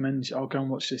 Everyone recommends, go and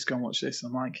watch this, go and watch this. And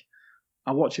I'm like,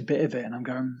 I watch a bit of it and I'm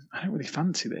going, I don't really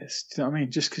fancy this. Do you know what I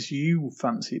mean? Just because you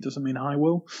fancy it doesn't mean I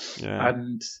will. Yeah.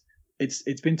 And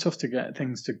it's been tough to get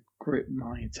things to grip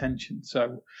my attention.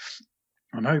 So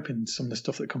I'm hoping some of the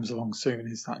stuff that comes along soon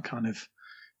is that kind of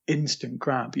instant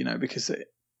grab, because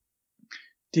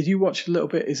did you watch a little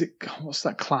bit? What's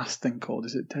that Class thing called?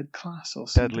 Is it Dead Class or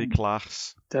something? Deadly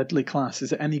Class. Deadly Class.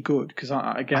 Is it any good? Because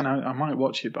I might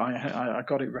watch it, but I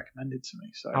got it recommended to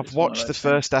me. So I've watched the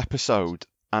first episode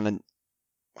and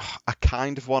I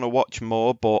kind of want to watch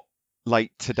more, but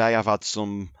like today I've had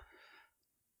some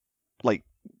like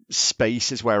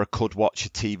spaces where I could watch a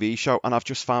TV show, and I've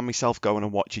just found myself going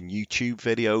and watching YouTube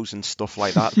videos and stuff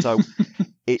like that. So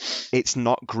it's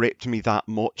not gripped me that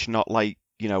much. Not like,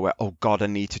 where, oh God, I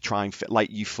need to try and fit, like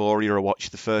Euphoria. I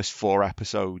watched the first 4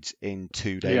 episodes in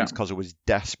 2 days because I was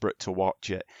desperate to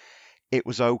watch it. It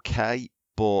was okay,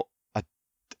 but I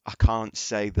can't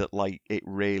say that like it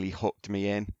really hooked me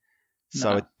in. So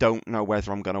I don't know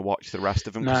whether I'm going to watch the rest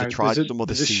of them, because I tried some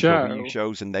other CW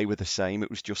shows and they were the same. It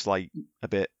was just like a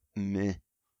bit meh.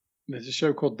 There's a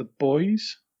show called The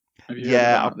Boys. I'm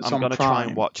going to try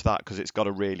and watch that because it's got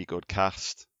a really good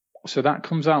cast. So that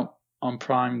comes out on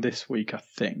Prime this week, I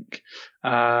think.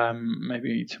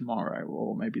 Maybe tomorrow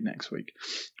or maybe next week.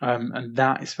 And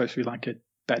that is supposed to be like a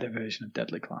better version of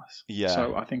Deadly Class. Yeah.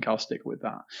 So I think I'll stick with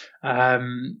that.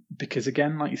 Because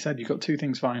again, like you said, you've got 2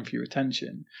 things vying for your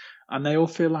attention. And they all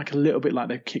feel like a little bit like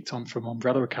they've kicked on from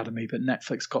Umbrella Academy, but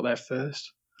Netflix got there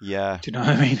first. Yeah. Do you know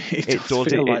what I mean? It does.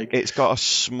 It's got a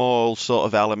small sort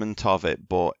of element of it,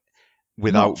 but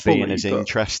without being as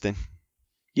interesting.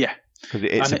 Yeah. Because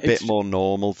it's a bit more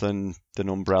normal than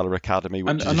Umbrella Academy,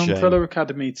 which is a shame. Umbrella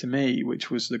Academy, to me,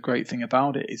 which was the great thing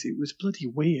about it, is it was bloody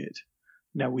weird.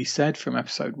 We said from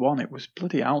episode 1 it was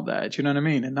bloody out there. Do you know what I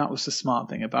mean? And that was the smart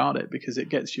thing about it, because it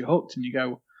gets you hooked and you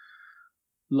go,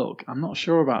 look, I'm not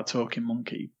sure about Talking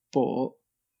Monkey, but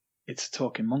it's a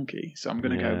talking monkey, so I'm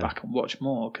going to go back and watch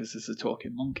more because there's a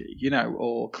talking monkey,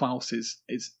 or Klaus is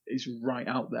right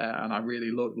out there, and I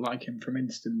really like him from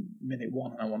instant minute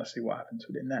 1, and I want to see what happens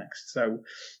with it next. So,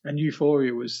 and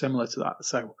Euphoria was similar to that.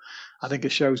 So I think a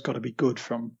show's got to be good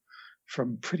from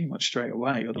pretty much straight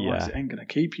away, otherwise it ain't going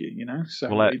to keep you,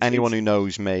 So well, anyone who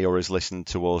knows me or has listened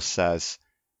to us says,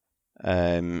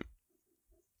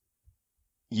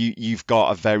 you've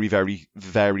got a very, very,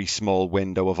 very small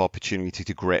window of opportunity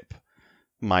to grip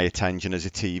my attention as a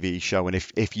TV show, and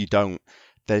if you don't,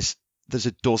 there's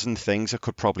a dozen things I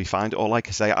could probably find, or like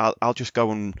I say, I'll just go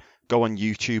on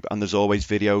YouTube, and there's always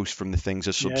videos from the things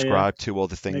I subscribe to or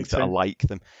the things that I like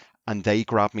them, and they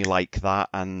grab me like that.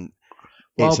 And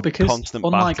Well, it's a because constant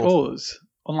battle.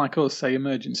 unlike us, say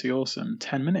Emergency Awesome,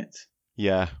 10 minutes,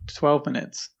 Yeah, 12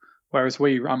 minutes, whereas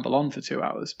we ramble on for 2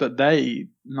 hours. But they,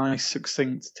 nice,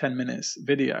 succinct 10 minutes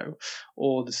video,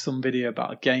 or there's some video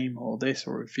about a game or this,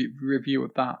 or a review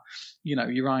of that. You know,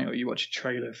 you're right, or you watch a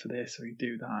trailer for this, or you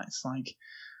do that. It's like,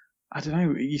 I don't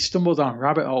know, you stumble down a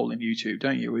rabbit hole in YouTube,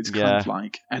 don't you? It's kind of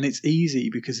like, and it's easy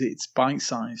because it's bite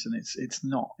sized and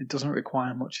it doesn't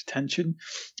require much attention.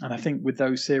 And I think with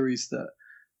those series that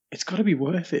it's got to be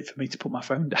worth it for me to put my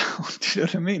phone down. Do you know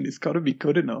what I mean? It's got to be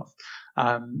good enough.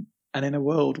 And in a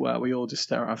world where we all just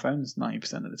stare at our phones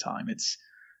 90% of the time,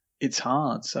 it's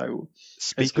hard. So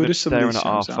speaking of staring at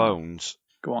our phones,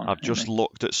 go on. I've just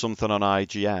looked at something on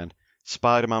IGN.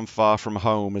 Spider-Man Far From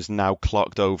Home has now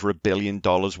clocked over $1 billion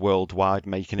worldwide,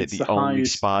 making it the only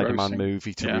Spider-Man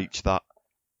movie to reach that.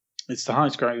 It's the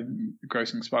highest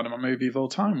grossing Spider-Man movie of all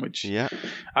time, which, yeah.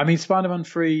 I mean, Spider-Man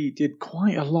 3 did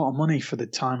quite a lot of money for the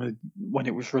time when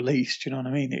it was released, you know what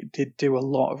I mean? It did do a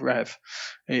lot of rev.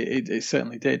 It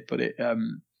certainly did, but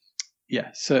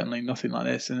certainly nothing like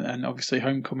this. And obviously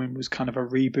Homecoming was kind of a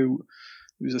reboot.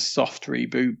 It was a soft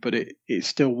reboot, but it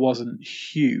still wasn't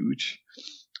huge.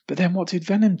 But then what did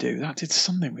Venom do? That did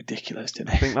something ridiculous, didn't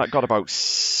it? I think that got about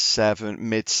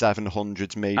mid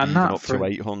 700s, maybe even up to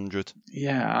 800.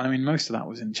 Yeah, I mean, most of that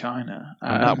was in China.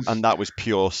 And that was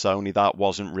pure Sony. That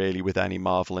wasn't really with any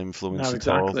Marvel influence at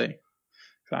all.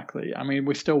 Exactly. I mean,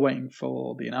 we're still waiting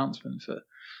for the announcement for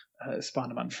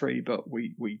Spider-Man 3, but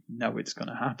we know it's going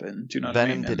to happen. Do you know what I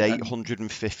mean? Venom did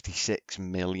 856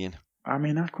 million. I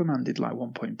mean, Aquaman did like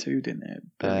 1.2, didn't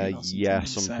it? Yeah,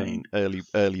 something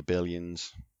early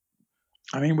billions.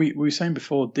 I mean, we were saying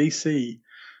before, DC,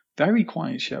 very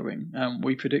quiet showing.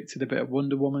 We predicted a bit of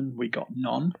Wonder Woman. We got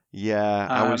none. Yeah,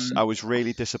 I was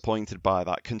really disappointed by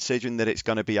that, considering that it's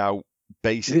going to be out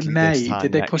basically May? This time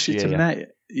did they push next it year. to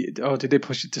May? Or did they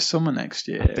push it to summer next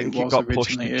year? I think it got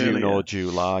pushed to June or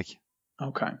July.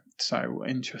 Okay, so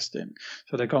interesting.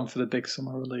 So they've gone for the big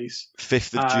summer release.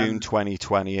 5th of June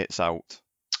 2020, it's out.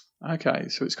 Okay,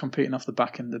 so it's competing off the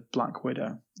back end of Black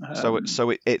Widow.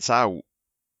 It's out.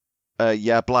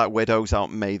 Black Widow's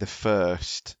out May the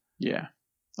 1st. Yeah.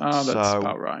 Oh, that's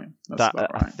about right.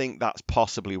 I think that's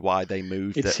possibly why they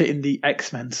moved it. It's hitting the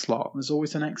X-Men slot. There's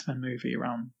always an X-Men movie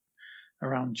around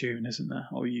June, isn't there?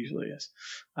 Or usually is.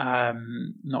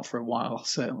 Not for a while,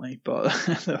 certainly, but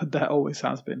there always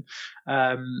has been.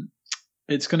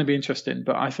 It's going to be interesting,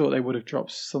 but I thought they would have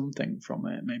dropped something from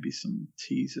it, maybe some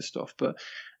teaser stuff. But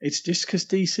it's just because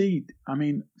DC, I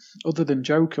mean, other than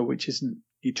Joker, which isn't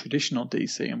your traditional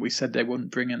DC, and we said they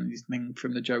wouldn't bring anything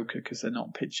from the Joker because they're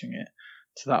not pitching it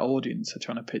to that audience. They're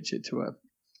trying to pitch it to a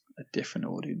different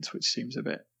audience, which seems a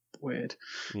bit weird.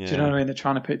 Yeah. Do you know what I mean? They're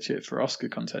trying to pitch it for Oscar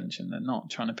contention. They're not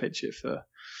trying to pitch it for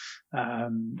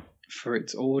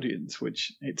its audience,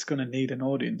 which it's going to need an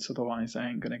audience, otherwise they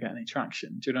ain't going to get any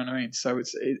traction. Do you know what I mean? So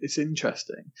it's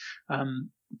interesting,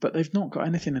 but they've not got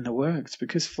anything in the works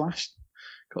because Flash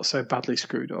got so badly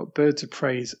screwed up. Birds of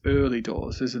Prey's early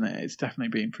doors, isn't it? It's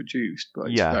definitely being produced,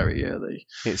 but it's very early.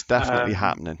 It's definitely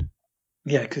happening.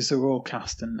 Yeah, because they were all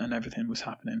cast and everything was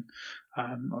happening.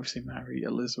 Obviously, Mary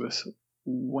Elizabeth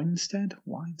Winstead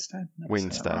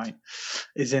right,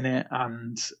 is in it,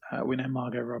 and we know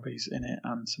Margot Robbie's in it,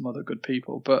 and some other good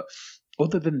people. But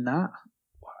other than that,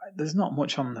 there's not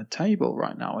much on the table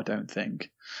right now, I don't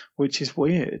think, which is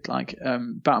weird. Like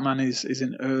Batman is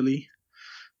in early.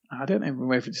 I don't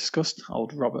know if we've discussed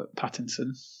old Robert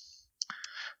Pattinson.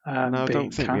 No, I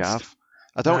don't think we have.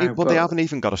 They haven't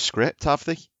even got a script, have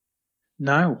they?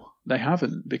 No, they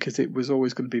haven't, because it was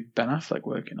always going to be Ben Affleck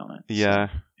working on it. Yeah,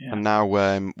 so, yeah. And now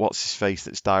what's his face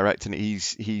that's directing it?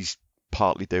 He's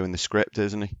partly doing the script,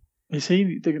 isn't he? Is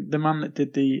he the man that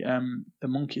did the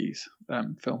Monkeys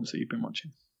films that you've been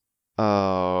watching?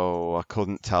 Oh, I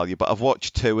couldn't tell you, but I've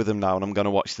watched 2 of them now, and I'm going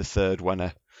to watch the 3rd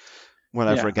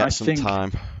whenever I get some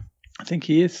time. I think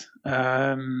he is.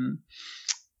 Matt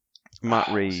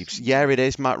Reeves. Yeah, it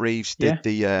is. Matt Reeves did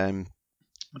the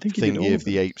I think he did of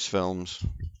the Apes films.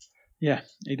 Yeah,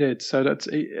 he did. So that's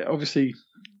obviously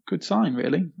good sign,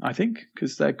 really, I think,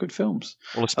 because they're good films.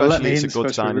 Well, especially it's a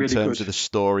good sign in terms of the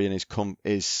story and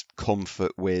his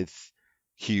comfort with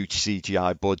huge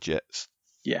CGI budgets.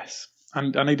 Yes.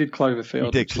 And he did Cloverfield.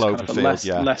 He did Cloverfield, kind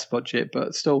of less budget,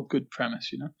 but still good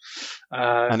premise, you know.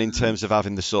 And in terms of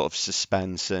having the sort of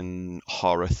suspense and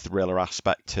horror thriller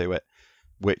aspect to it,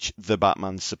 which the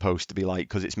Batman's supposed to be like,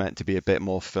 because it's meant to be a bit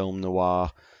more film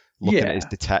noir, looking at his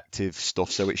detective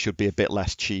stuff, so it should be a bit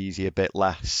less cheesy, a bit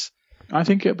less. I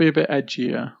think it'll be a bit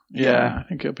edgier. Yeah, I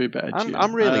think it'll be a bit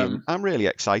edgier. I'm really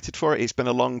excited for it. It's been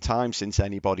a long time since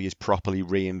anybody has properly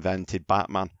reinvented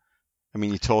Batman. I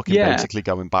mean, you're talking basically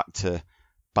going back to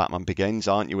Batman Begins,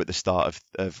 aren't you, at the start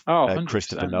of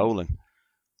Christopher Nolan?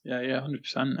 Yeah, 100%.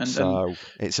 And so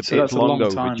it's that's long a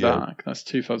long time overdue. back. That's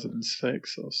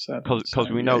 2006 or 7. Because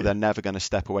we know they're never going to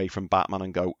step away from Batman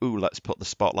and go, ooh, let's put the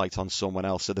spotlight on someone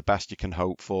else. So the best you can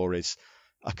hope for is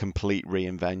a complete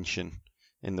reinvention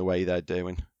in the way they're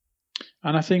doing.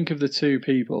 And I think of the two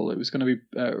people, it was going to be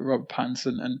Robert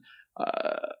Pattinson, and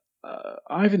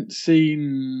I haven't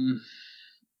seen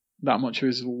that much of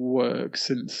his work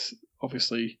since,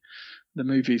 obviously, the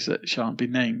movies that shan't be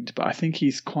named. But I think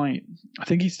he's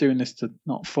doing this to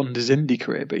not fund his indie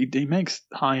career, but he makes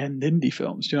high-end indie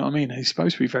films. Do you know what I mean? He's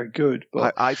supposed to be very good.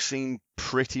 But I've seen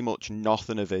pretty much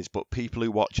nothing of his, but people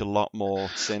who watch a lot more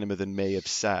cinema than me have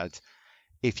said,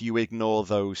 if you ignore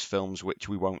those films, which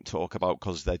we won't talk about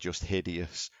because they're just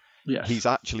hideous, yes, he's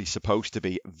actually supposed to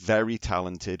be very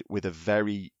talented with a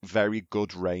very, very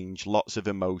good range, lots of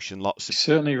emotion,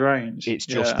 certainly range. It's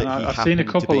just that I've happened seen a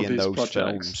couple to be of in his those projects.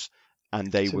 films,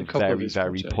 and they were very,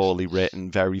 very poorly written,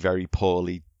 very, very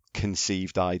poorly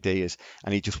conceived ideas,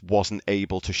 and he just wasn't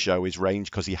able to show his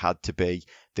range because he had to be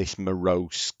this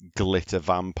morose glitter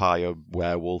vampire,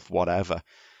 werewolf, whatever.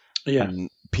 Yeah. And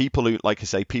people who, like I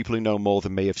say, people who know more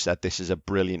than me have said this is a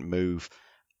brilliant move,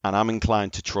 and I'm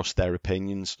inclined to trust their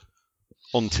opinions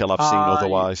until I've seen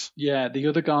otherwise. Yeah, the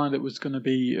other guy that was going to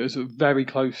be, it was very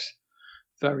close,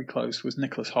 was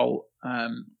Nicholas Hoult.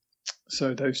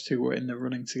 So those two were in the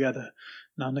running together.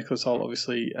 Now Nicholas Hoult,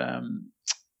 obviously,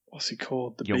 what's he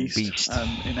called? The Young Beast.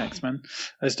 In X-Men.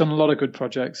 Has done a lot of good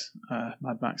projects.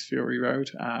 Mad Max Fury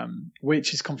Road,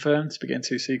 which is confirmed to be getting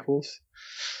 2 sequels.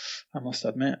 I must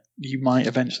admit, you might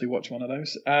eventually watch one of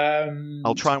those.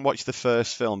 I'll try and watch the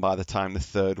first film by the time the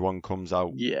third one comes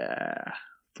out. Yeah,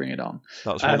 bring it on.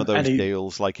 That's one of those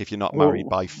deals, like if you're not married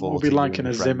by 40, we'll be like in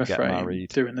a Zimmer frame married.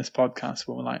 doing this podcast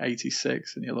when we're like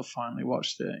 86 and you'll have finally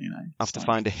watched it, you know. I have to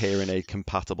find a hearing aid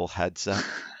compatible headset.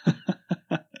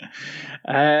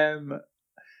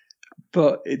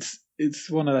 But it's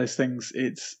one of those things.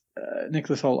 It's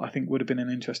Nicholas Hoult, I think, would have been an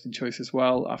interesting choice as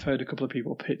well. I've heard a couple of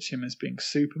people pitch him as being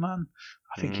Superman.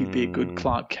 I think he'd be a good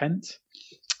Clark Kent.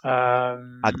 I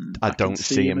don't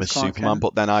see him as Superman,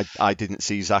 but then I didn't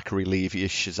see Zachary Levi as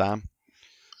Shazam.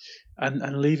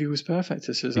 And Levi was perfect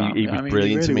as Shazam. He was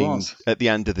brilliant. He really I mean, at the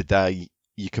end of the day,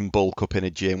 you can bulk up in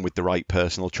a gym with the right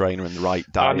personal trainer and the right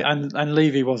diet. And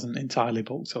Levi wasn't entirely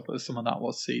bulked up. Some of that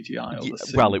was CGI. Or the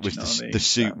suit, well, it was the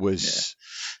suit was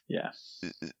yeah.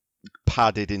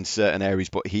 padded in certain areas,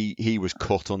 but he was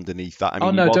cut underneath that. I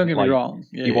mean, don't get me wrong.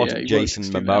 He wasn't Jason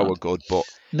Momoa good, but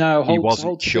no, he wasn't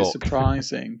Holt's a bit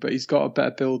surprising, but he's got a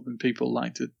better build than people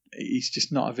like to. He's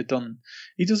just not ever done.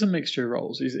 He does a mixture of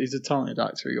roles. He's a talented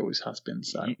actor. He always has been.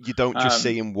 So you don't just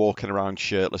see him walking around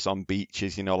shirtless on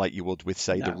beaches, like you would with,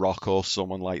 say, The Rock or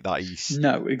someone like that. He's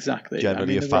exactly.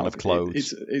 Generally a fan of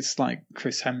clothes. It's like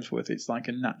Chris Hemsworth. It's like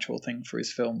a natural thing for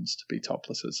his films to be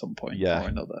topless at some point or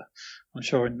another. I'm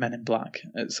sure in Men in Black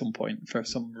at some point, for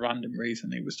some random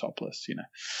reason, he was topless.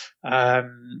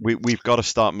 We've got to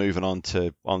start moving on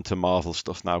to Marvel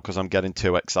stuff now because I'm getting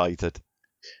too excited.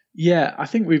 Yeah, I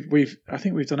think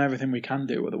we've done everything we can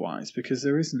do otherwise, because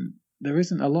there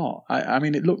isn't a lot. I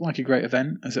mean, it looked like a great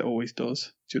event, as it always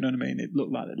does. Do you know what I mean? It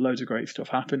looked like loads of great stuff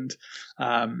happened.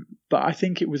 But I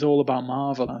think it was all about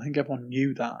Marvel. I think everyone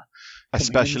knew that.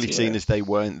 Especially seeing as they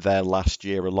weren't there last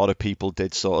year, a lot of people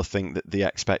did sort of think that the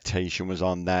expectation was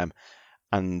on them.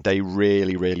 And they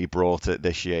really, really brought it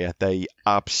this year. They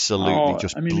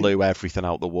absolutely blew everything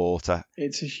out the water.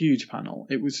 It's a huge panel.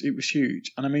 It was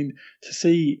huge. And I mean, to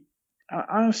see,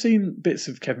 I've seen bits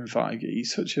of Kevin Feige.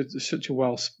 He's such a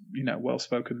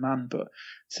well-spoken man. But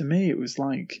to me, it was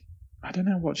like, I don't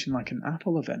know, watching like an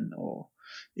Apple event, or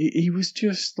he was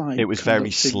just like, it was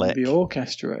very slick. The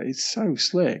orchestra, it's so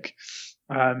slick.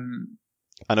 And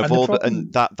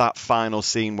that final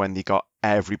scene when they got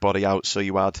everybody out, so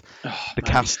you had the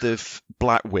cast of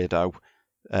Black Widow,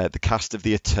 the cast of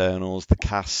the Eternals, the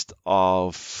cast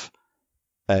of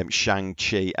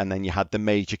Shang-Chi, and then you had the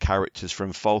major characters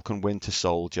from Falcon Winter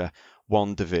Soldier,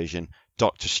 WandaVision,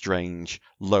 Doctor Strange,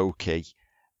 Loki,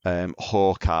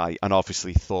 Hawkeye, and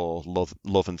obviously Thor,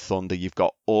 Love and Thunder. You've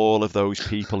got all of those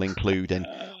people, including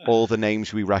all the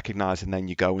names we recognise, and then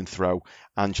you go and throw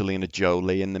Angelina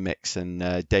Jolie in the mix,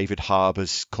 and David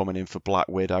Harbour's coming in for Black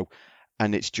Widow,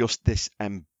 and it's just this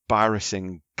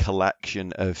embarrassing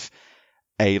collection of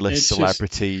A-list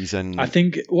celebrities. And I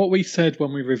think what we said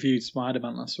when we reviewed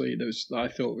Spider-Man last week, that I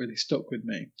thought really stuck with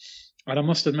me. And I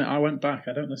must admit, I went back.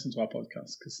 I don't listen to our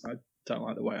podcast because I don't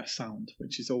like the way I sound,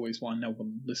 which is always why no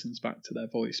one listens back to their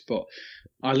voice. But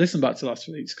I listened back to last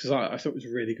week's because I thought it was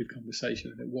a really good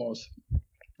conversation, and it was.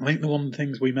 I think the one of the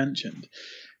things we mentioned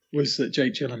was that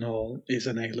Jake Gyllenhaal is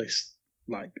an A-list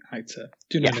actor.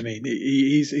 Do you know what I mean?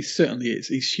 He certainly is.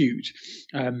 He's huge,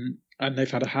 and they've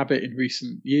had a habit in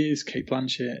recent years. Kate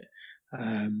Blanchett,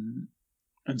 and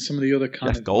some of the other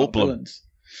kind of villains.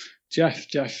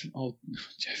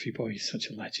 Jeffy Boy is such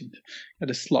a legend. He had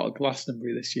a slot at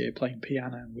Glastonbury this year playing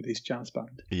piano with his jazz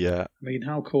band. Yeah, I mean,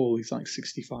 how cool! He's like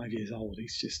 65 years old.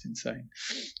 He's just insane.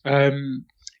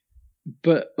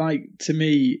 But to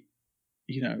me,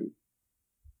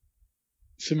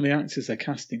 some of the actors they're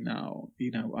casting now,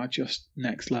 are just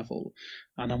next level.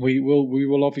 And we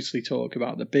will obviously talk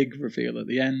about the big reveal at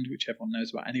the end, which everyone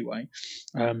knows about anyway.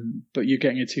 But you're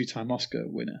getting a 2-time Oscar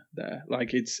winner there.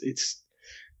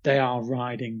 They are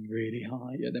riding really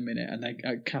high at the minute, and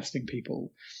they're casting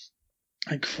people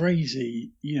like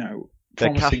crazy.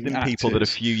 They're casting actors. People that a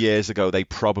few years ago they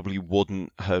probably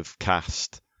wouldn't have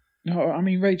cast. No, I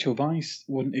mean Rachel Weisz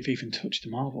wouldn't have even touched a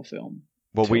Marvel film.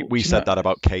 Well, we said that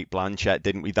about Kate Blanchett,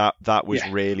 didn't we? That was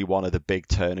really one of the big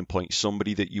turning points.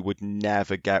 Somebody that you would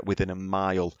never get within a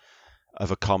mile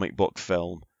of a comic book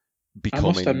film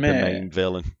becoming the main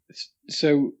villain.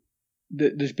 So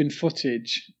there's been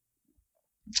footage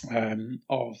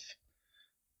of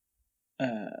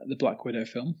the Black Widow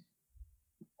film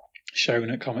shown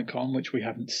at Comic-Con, which we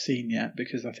haven't seen yet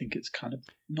because I think it's kind of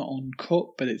not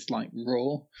uncut, but it's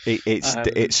raw.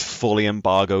 It's fully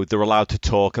embargoed. They're allowed to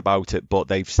talk about it, but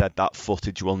they've said that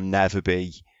footage will never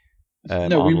be. No,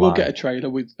 online. We will get a trailer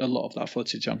with a lot of that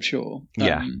footage, I'm sure.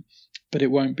 Yeah. But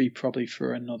it won't be probably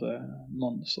for another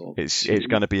month or It's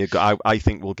going to be I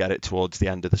think we'll get it towards the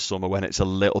end of the summer when it's a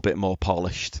little bit more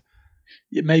polished.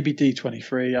 It may be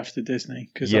D23 after Disney,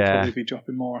 because they'll probably be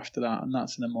dropping more after that, and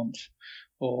that's in a month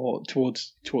or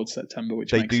towards September,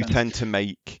 which they makes do sense. Tend to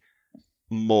make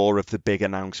more of the big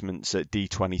announcements at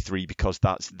D23 because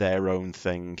that's their own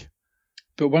thing.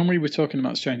 But when we were talking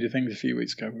about Stranger Things a few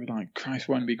weeks ago, we were like, Christ,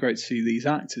 won't it be great to see these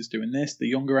actors doing this, the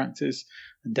younger actors,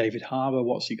 and David Harbour,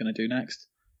 what's he going to do next?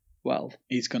 Well,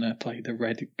 he's going to play the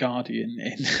Red Guardian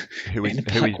who is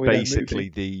basically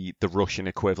the Russian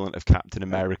equivalent of Captain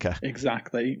America.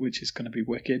 Exactly, which is going to be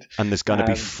wicked. And there's going to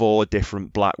be 4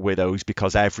 different Black Widows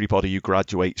because everybody who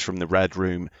graduates from the Red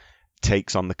Room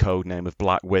takes on the code name of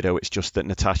Black Widow. It's just that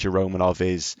Natasha Romanoff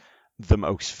is the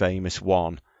most famous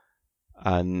one.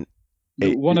 And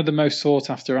one of the most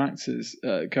sought-after actors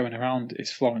going around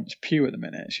is Florence Pugh at the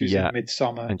minute. She's in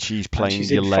Midsommar. And she's playing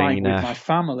she's Yelena. In Fighting with My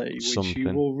Family, which something. you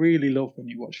will really love when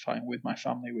you watch Fighting with My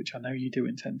Family, which I know you do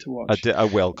intend to watch. I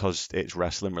will, because it's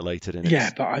wrestling related. And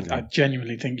I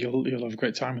genuinely think you'll have a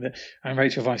great time with it. And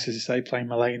Rachel Weisz, as I say, playing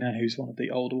Melena, who's one of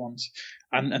the older ones.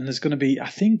 And there's going to be,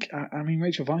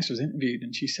 Rachel Weisz was interviewed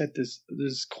and she said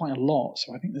there's quite a lot.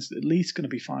 So I think there's at least going to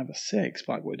be 5 or 6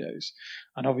 Black Widows.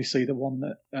 And obviously the one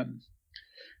that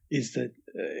is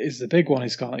the big one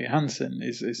is Scarlett Johansson,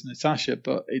 is Natasha.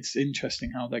 But it's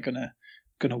interesting how they're going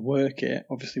to work it.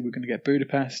 Obviously we're going to get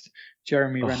Budapest.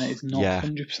 Jeremy Renner is not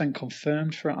 100%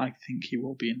 confirmed for it. I think he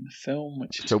will be in the film,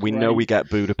 which is so we know we get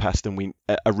Budapest, and we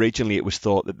originally it was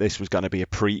thought that this was going to be a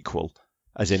prequel.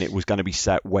 As in, it was going to be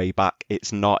set way back.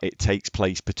 It's not. It takes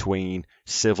place between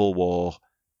Civil War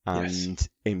and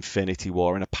Infinity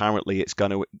War, and apparently it's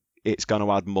going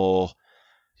to add more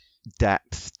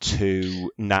depth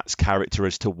to Nat's character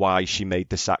as to why she made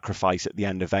the sacrifice at the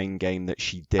end of Endgame that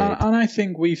she did. And I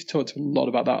think we've talked a lot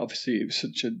about that. Obviously, it was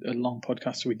such a long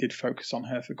podcast, so we did focus on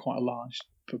her for quite a large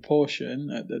proportion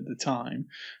at the time,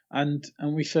 and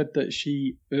we said that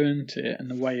she earned it,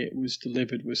 and the way it was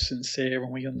delivered was sincere,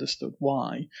 and we understood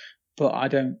why. But I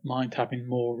don't mind having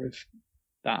more of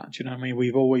that. Do you know what I mean?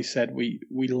 We've always said we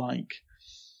like.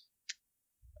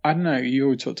 I don't know. You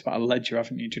always talked about a ledger,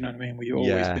 haven't you? Do you know what I mean? We've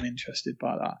always been interested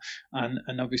by that,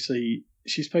 and obviously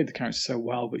she's played the character so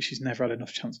well, but she's never had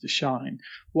enough chance to shine.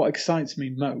 What excites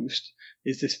me most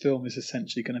is this film is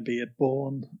essentially going to be a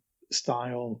Bourne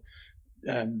style.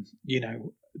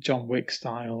 John Wick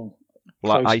style.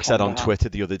 Well, I said on Twitter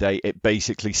the other day, it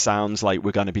basically sounds like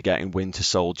we're going to be getting Winter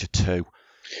Soldier 2.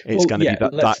 It's going to be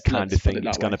that kind of thing.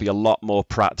 It's going to be a lot more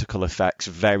practical effects,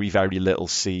 very, very little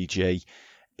CG,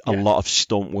 a lot of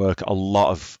stunt work, a lot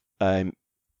of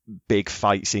big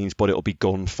fight scenes, but it'll be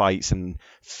gun fights and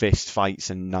fist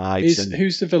fights and knives.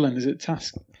 Who's the villain? Is it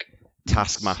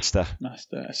Taskmaster.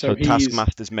 So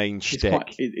Taskmaster's main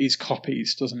shtick. He's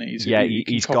copies, doesn't he?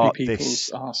 He's got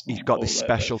this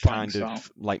special kind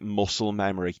of like muscle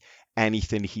memory.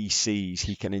 Anything he sees,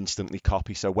 he can instantly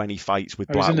copy. So when he fights with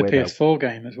Black Widow, it was in the PS4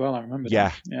 game as well. I remember.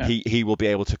 Yeah. He will be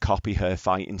able to copy her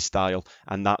fighting style,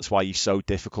 and that's why he's so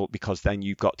difficult. Because then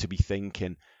you've got to be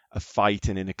thinking, are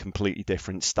fighting in a completely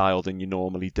different style than you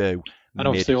normally do. And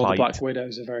obviously all the mid-fight. Black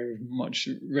Widows are very much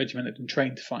regimented and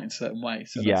trained to fight in a certain way.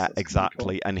 So Yeah, that's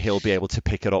exactly. cool. And he'll be able to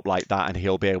pick it up like that, and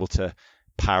he'll be able to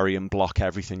parry and block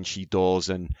everything she does.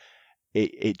 And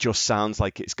it just sounds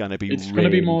like it's going to be It's really going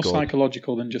to be more good.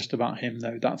 psychological than just about him,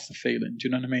 though. That's the feeling. Do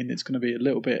you know what I mean? It's going to be a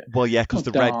little bit. Well, yeah, because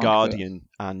not the Red dark, Guardian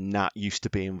and Nat used to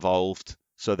be involved.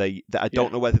 So I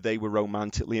don't know whether they were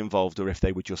romantically involved or if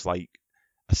they were just like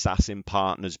assassin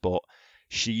partners, but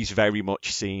she's very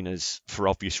much seen as, for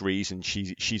obvious reasons,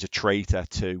 she's a traitor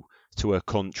to her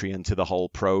country and to the whole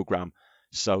program.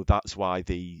 So that's why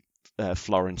the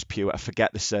Florence Pugh, I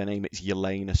forget the surname, it's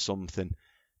Yelena something,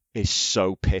 is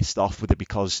so pissed off with it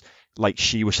because like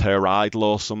she was her idol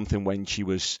or something when she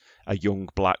was a young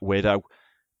Black Widow.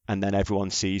 And then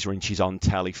everyone sees her and she's on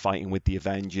telly fighting with the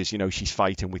Avengers. You know, she's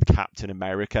fighting with Captain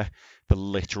America, the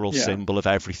literal symbol of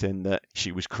everything that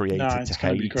she was created to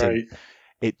hate. And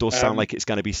it does sound like it's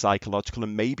going to be psychological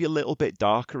and maybe a little bit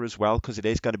darker as well, because it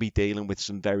is going to be dealing with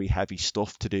some very heavy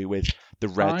stuff to do with the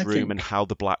Red Room and how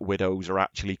the Black Widows are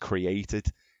actually created.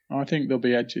 I think there'll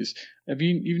be edges.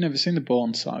 You've never seen the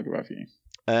Bourne saga, have you?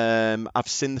 I've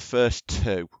seen the first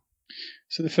two.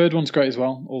 So the third one's great as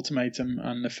well, Ultimatum,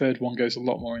 and the third one goes a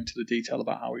lot more into the detail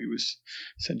about how he was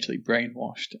essentially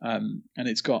brainwashed, and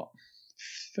it's got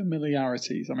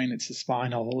familiarities. I mean, it's a spy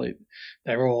novel.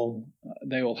 They all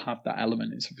have that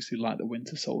element. It's obviously like the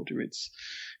Winter Soldier. It's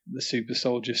the super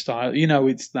soldier style. You know,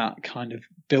 it's that kind of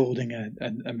building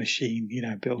a machine. You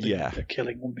know, building a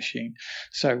killing machine.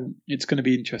 So it's going to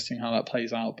be interesting how that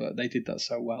plays out. But they did that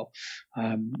so well,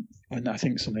 and I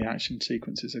think some of the action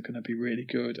sequences are going to be really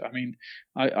good. I mean,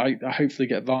 I hopefully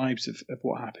get vibes of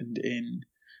what happened in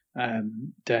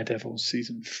Daredevil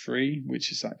season 3,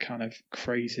 which is that kind of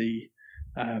crazy.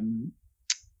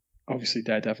 Obviously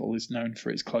Daredevil is known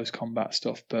for its close combat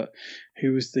stuff, but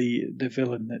who was the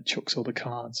villain that chucks all the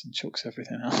cards and chucks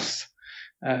everything else?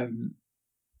 It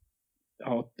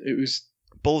was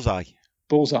Bullseye.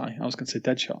 I was going to say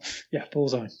Deadshot. Yeah,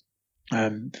 Bullseye.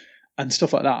 And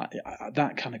stuff like that.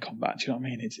 That kind of combat. Do you know what I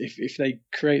mean? It's if they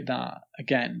create that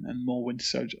again and more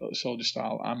Winter Soldier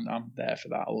style, I'm there for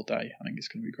that all day. I think it's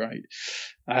going to be great.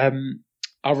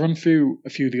 I'll run through a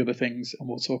few of the other things and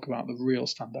we'll talk about the real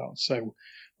standouts. So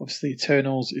obviously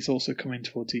Eternals is also coming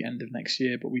towards the end of next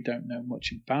year, but we don't know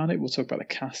much about it. We'll talk about the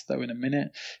cast though in a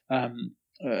minute.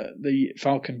 The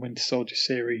Falcon Winter Soldier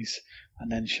series,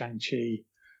 and then Shang-Chi,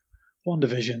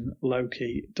 WandaVision,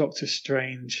 Loki, Doctor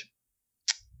Strange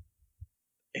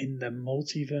in the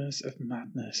Multiverse of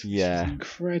Madness. Yeah. An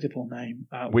incredible name.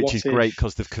 Which is great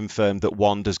because they've confirmed that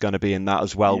Wanda's going to be in that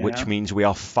as well, which means we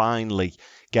are finally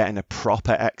getting a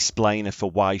proper explainer for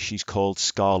why she's called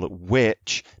Scarlet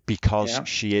Witch, because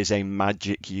she is a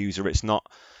magic user. It's not,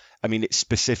 I mean, it's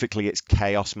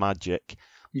chaos magic.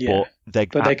 Yeah,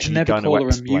 but they can never call her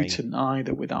a mutant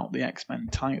either without the X-Men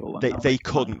title. They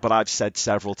couldn't, but I've said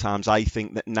several times, I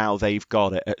think that now they've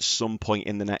got it, at some point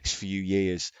in the next few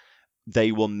years,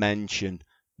 they will mention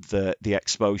the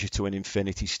exposure to an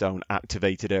Infinity Stone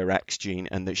activated her X gene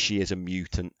and that she is a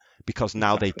mutant, because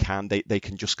now they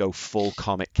can just go full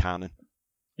comic canon.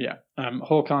 Yeah.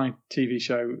 Hawkeye TV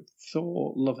show,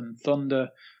 Thor, Love and Thunder,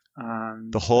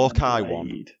 and the Hawkeye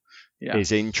one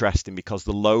is interesting because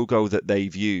the logo that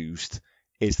they've used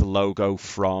is the logo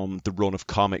from the run of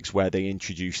comics where they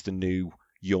introduced the new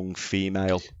young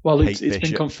female. Well, it's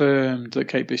been confirmed that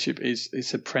Kate Bishop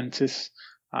is apprentice,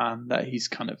 and that he's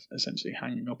kind of essentially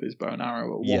hanging up his bow and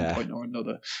arrow at one point or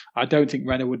another. I don't think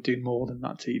Renner would do more than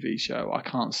that TV show. I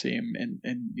can't see him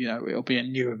in it'll be a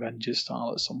new Avengers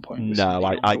style at some point. No,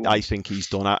 I think he's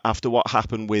done. After what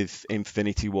happened with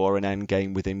Infinity War and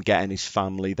Endgame, with him getting his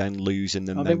family, then losing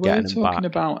them, then getting them back. They were talking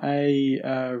about a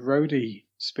Rhodey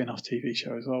spin-off TV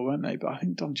show as well, weren't they? But I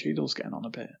think Don Cheadle's getting on a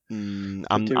bit.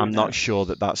 I'm not sure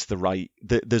that that's the right...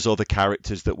 There's other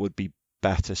characters that would be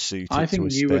better suited to a spin-off.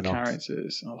 I think newer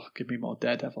characters. Give me more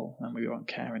Daredevil, and we won't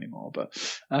care anymore. But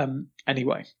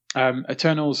anyway,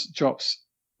 Eternals drops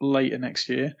later next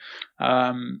year.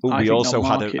 We also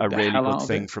had a really good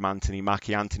thing from Anthony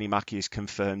Mackie. Anthony Mackie has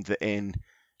confirmed that in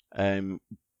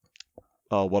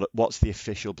what's the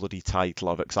official bloody title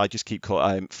of it? Because I just keep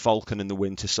calling Falcon and the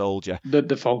Winter Soldier.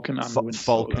 The Falcon and the Winter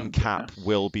Soldier. Falcon Cap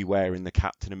will be wearing the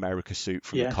Captain America suit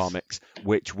from the comics,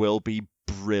 which will be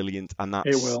brilliant, and that's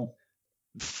it will.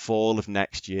 Fall of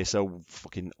next year, so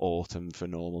fucking autumn for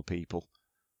normal people.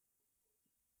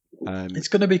 It's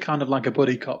going to be kind of like a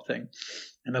buddy cop thing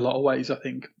in a lot of ways, I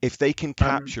think. If they can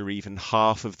capture even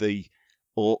half of the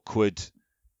awkward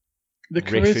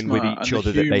riffing with each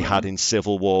other that they had in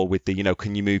Civil War with the,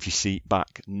 can you move your seat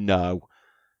back? No.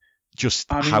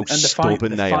 just I mean, how and the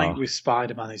stubborn they fight are. with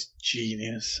Spider-Man is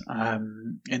genius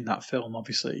in that film,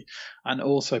 obviously, and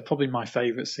also probably my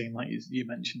favourite scene, like you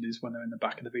mentioned, is when they're in the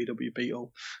back of the VW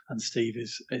Beetle and Steve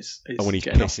is And when he's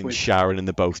getting off kissing with Sharon and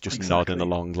they're both just exactly. nodding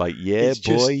along like, yeah, It's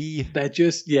just, boy. they're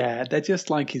just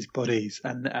like his buddies,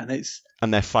 and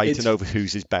they're fighting over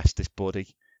who's his bestest buddy.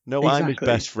 No, I'm his exactly.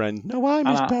 best friend. No, I'm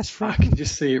his best friend. I can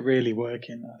just see it really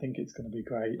working. I think it's going to be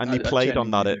great. And they played on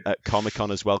that at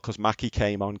Comic-Con as well, because Mackie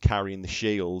came on carrying the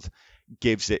shield,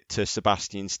 gives it to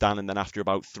Sebastian Stan, and then after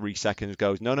about 3 seconds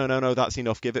goes, no, that's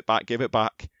enough. Give it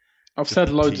back. I've said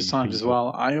loads of times as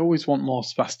well, I always want more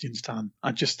Sebastian Stan.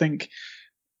 I just think,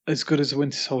 as good as the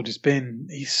Winter Soldier's been,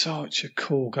 he's such a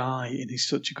cool guy and he's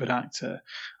such a good actor.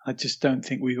 I just don't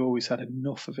think we've always had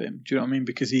enough of him. Do you know what I mean?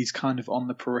 Because he's kind of on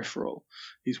the peripheral.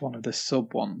 He's one of the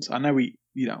sub ones. I know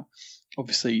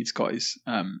obviously he's got his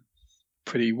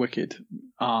pretty wicked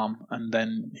arm, and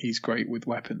then he's great with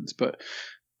weapons, but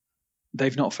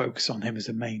they've not focused on him as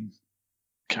a main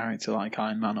character like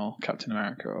Iron Man or Captain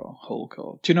America or Hulk,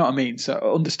 or do you know what I mean? So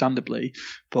understandably,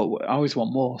 but I always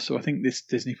want more. So I think this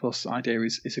Disney Plus idea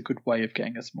is a good way of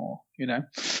getting us more.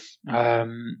 It's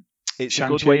a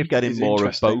good way of getting more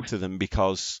of both of them,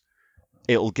 because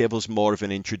it'll give us more of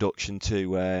an introduction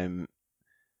to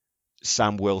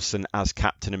Sam Wilson as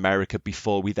Captain America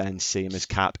before we then see him as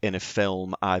Cap in a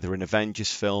film, either an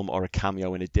Avengers film or a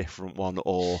cameo in a different one,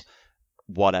 or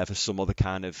whatever, some other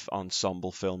kind of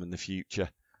ensemble film in the future.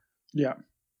 Yeah.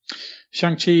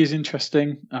 Shang-Chi is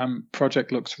interesting.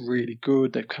 Project looks really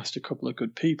good. They've cast a couple of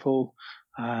good people.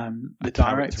 The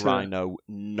director I know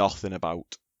nothing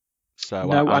about. So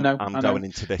no, I'm going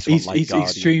into this one like he's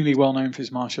extremely well known for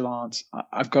his martial arts.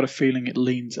 I've got a feeling it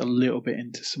leans a little bit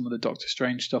into some of the Doctor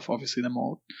Strange stuff. Obviously, the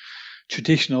more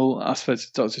traditional aspects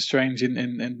of Doctor Strange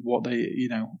in what they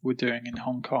were doing in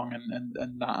Hong Kong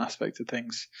and that aspect of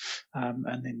things,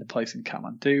 and in the place in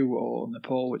Kathmandu or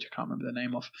Nepal, which I can't remember the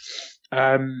name of.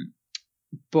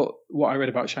 But what I read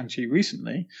about Shang-Chi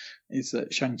recently is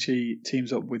that Shang-Chi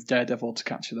teams up with Daredevil to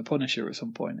capture the Punisher at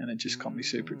some point, and it just got me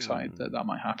super excited that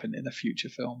might happen in a future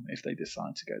film if they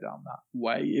decide to go down that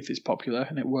way, if it's popular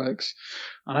and it works.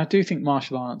 And I do think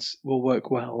martial arts will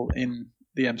work well in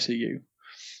the MCU.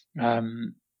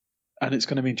 And it's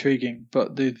going to be intriguing,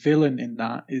 but the villain in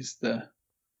that is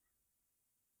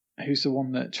who's the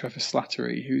one that Trevor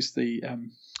Slattery, who's the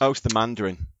it's the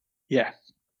Mandarin. Yeah.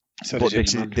 So but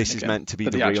this is meant to be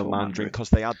the real Mandarin, because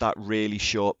they had that really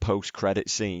short post-credit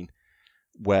scene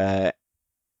where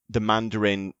the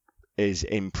Mandarin is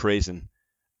in prison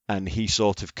and he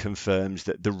sort of confirms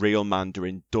that the real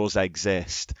Mandarin does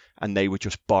exist and they were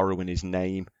just borrowing his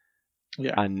name.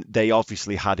 Yeah. And they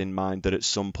obviously had in mind that at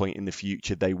some point in the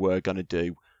future they were going to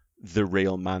do the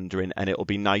real Mandarin, and it'll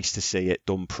be nice to see it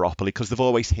done properly, because they've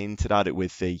always hinted at it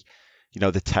with the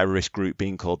terrorist group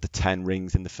being called the Ten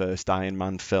Rings in the first Iron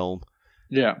Man film.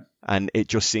 Yeah. And it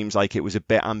just seems like it was a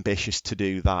bit ambitious to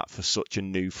do that for such a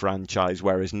new franchise,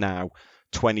 whereas now,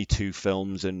 22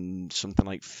 films and something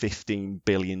like $15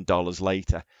 billion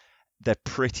later, they're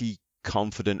pretty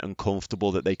confident and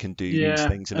comfortable that they can do these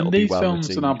things, and it'll be well films,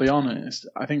 received. And I'll be honest,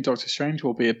 I think Doctor Strange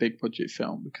will be a big budget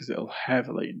film because it'll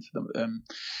heavily into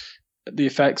the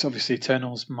effects. Obviously,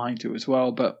 Eternals might do as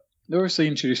well, but they're obviously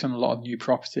introducing a lot of new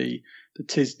property. The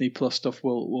Disney Plus stuff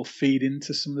will feed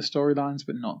into some of the storylines,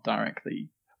 but not directly.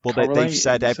 Well, they've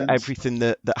said everything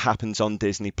that happens on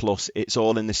Disney Plus, it's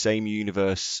all in the same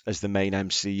universe as the main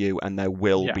MCU, and there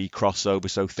will be crossover.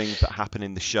 So things that happen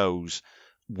in the shows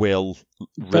will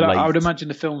relate. But I would imagine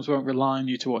the films won't rely on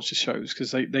you to watch the shows,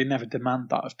 because they never demand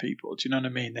that of people. Do you know what I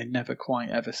mean? They never quite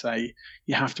ever say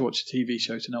you have to watch a TV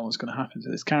show to know what's going to happen to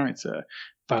this character.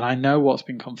 But I know what's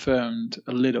been confirmed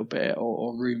a little bit,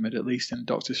 or rumoured at least in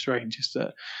Doctor Strange, is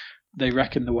that they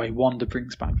reckon the way Wanda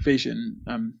brings back Vision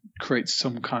creates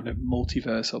some kind of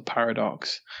multiversal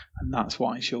paradox, and that's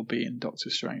why she'll be in Doctor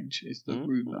Strange, is the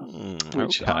rumour,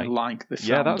 which I like the sound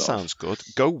Yeah, that of. Sounds good.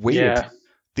 Go weird. Yeah.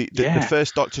 The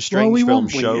first Doctor Strange film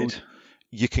showed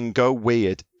you can go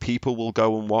weird. People will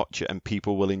go and watch it, and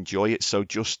people will enjoy it. So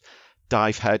just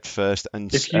dive head first.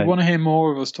 And if you want to hear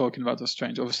more of us talking about Doctor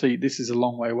Strange, obviously this is a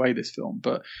long way away, this film,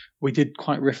 but we did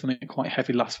quite riff on it quite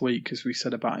heavy last week, because we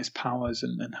said about his powers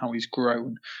and how he's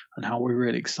grown and how we're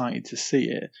really excited to see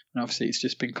it. And obviously it's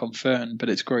just been confirmed, but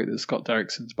it's great that Scott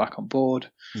Derrickson's back on board.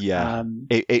 Yeah,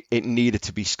 it needed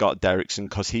to be Scott Derrickson,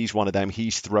 because he's one of them.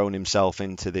 He's thrown himself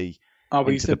into the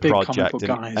he's a big comic book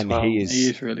guy as well.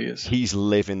 He really is. He's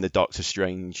living the Doctor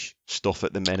Strange stuff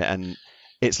at the minute, and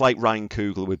it's like Ryan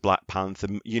Coogler with Black Panther.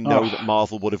 That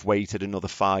Marvel would have waited another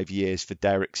 5 years for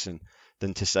Derrickson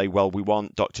than to say, well, we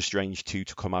want Doctor Strange 2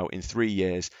 to come out in 3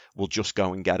 years. We'll just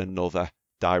go and get another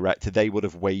director. They would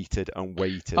have waited and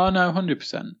waited. Oh no,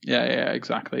 100%. Yeah,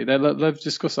 exactly. They've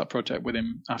discussed that project with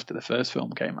him after the first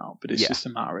film came out, but it's just a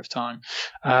matter of time.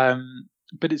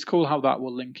 But it's cool how that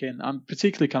will link in. I'm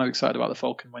particularly kind of excited about the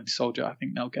Falcon Winter Soldier. I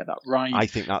think they'll get that right. I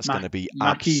think that's going to be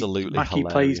absolutely Mackie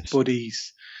hilarious. plays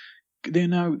buddies. You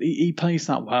know, he plays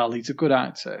that well. He's a good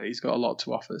actor. He's got a lot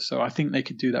to offer. So I think they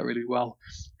could do that really well.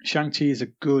 Shang-Chi is a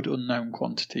good unknown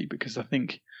quantity because I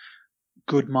think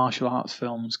good martial arts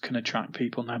films can attract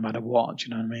people no matter what. Do you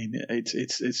know what I mean?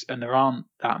 It's and there aren't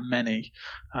that many.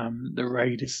 The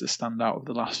Raid is the standout of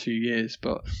the last few years,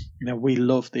 but you know we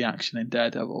love the action in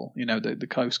Daredevil. You know the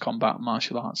close combat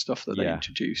martial arts stuff that they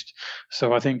introduced.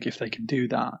 So I think if they can do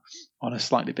that on a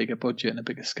slightly bigger budget and a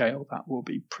bigger scale, that will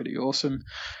be pretty awesome.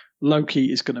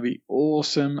 Loki is going to be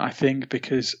awesome, I think,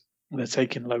 because they're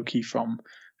taking Loki from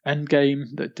Endgame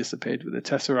that disappeared with the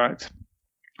Tesseract.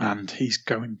 And he's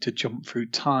going to jump through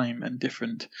time and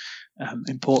different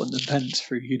important events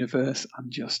through universe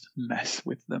and just mess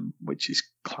with them, which is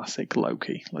classic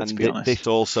Loki. Let's be honest. This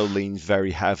also leans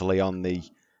very heavily on the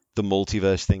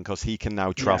multiverse thing because he can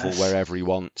now travel wherever he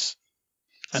wants.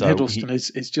 And so Hiddleston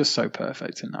is just so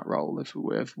perfect in that role, as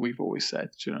we've always said.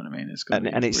 Do you know what I mean? It's and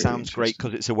it really sounds great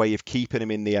because it's a way of keeping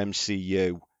him in the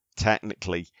MCU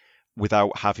technically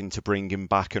without having to bring him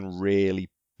back and really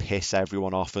piss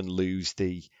everyone off and lose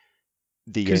the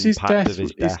impact of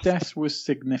his death. His death was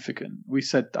significant. We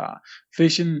said that.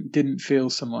 Vision didn't feel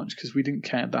so much because we didn't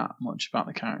care that much about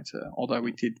the character, although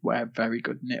we did wear very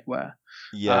good knitwear.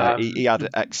 Yeah, he had an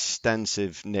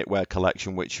extensive knitwear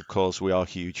collection, which of course we are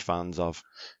huge fans of.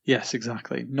 Yes,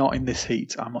 exactly. Not in this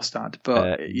heat, I must add,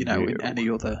 but in any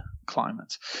other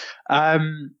climate.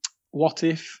 What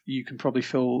If, you can probably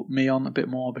fill me on a bit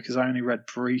more because I only read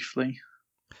briefly.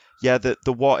 Yeah, the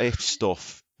what if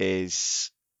stuff is,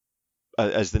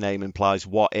 as the name implies,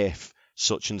 what if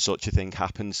such and such a thing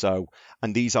happened. So,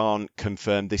 and these aren't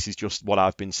confirmed. This is just what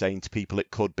I've been saying to people.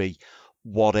 It could be,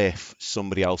 what if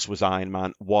somebody else was Iron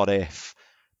Man? What if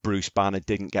Bruce Banner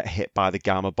didn't get hit by the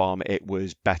gamma bomb? It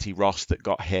was Betty Ross that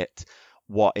got hit.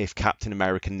 What if Captain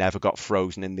America never got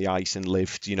frozen in the ice and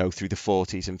lived, through the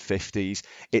 40s and 50s?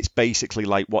 It's basically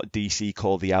like what DC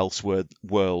call the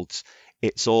Elseworlds.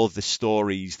 It's all the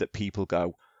stories that people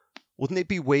go, wouldn't it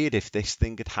be weird if this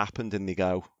thing had happened? And they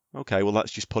go, okay, well,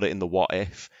 let's just put it in the what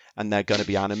if. And they're going to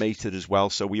be animated as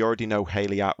well. So we already know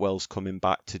Hayley Atwell's coming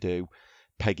back to do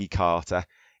Peggy Carter.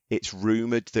 It's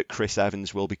rumoured that Chris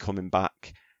Evans will be coming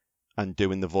back and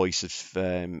doing the voice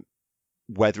of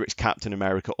whether it's Captain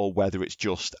America or whether it's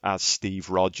just as Steve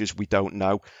Rogers, we don't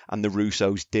know. And the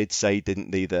Russos did say,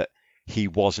 didn't they, that he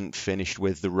wasn't finished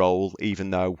with the role, even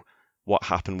though what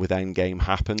happened with Endgame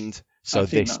happened. So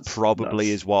this probably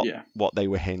is what they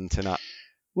were hinting at.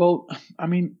 Well, I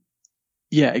mean,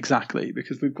 yeah, exactly,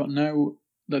 because we've got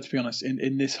let's be honest,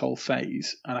 in this whole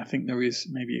phase, and I think there is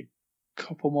maybe a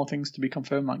couple more things to be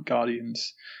confirmed, like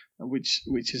Guardians, which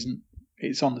isn't,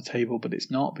 it's on the table, but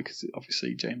it's not, because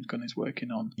obviously James Gunn is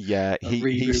working on. Yeah,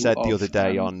 he said the other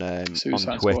day on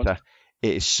Twitter, Squad.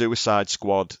 It is Suicide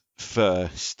Squad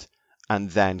first, and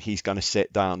then he's going to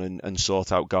sit down and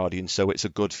sort out Guardians. So it's a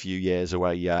good few years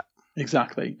away yet.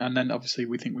 Exactly. And then obviously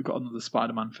we think we've got another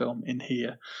Spider-Man film in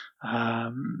here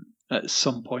at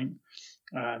some point.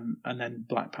 And then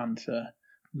Black Panther,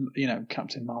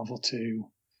 Captain Marvel 2.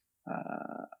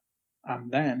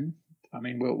 And then, I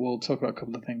mean, we'll talk about a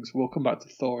couple of things. We'll come back to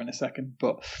Thor in a second,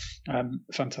 but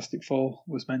Fantastic Four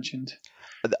was mentioned.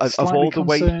 Of all the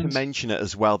ways to mention it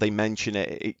as well, they mention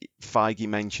it. Feige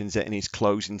mentions it in his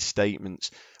closing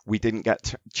statements. We didn't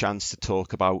get a chance to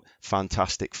talk about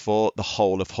Fantastic Four. The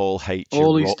whole of Hall H.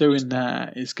 All he's doing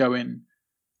there is going,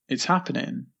 it's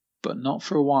happening, but not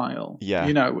for a while. Yeah.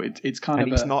 It's kind of.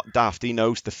 And he's not daft. He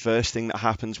knows the first thing that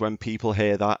happens when people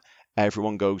hear that,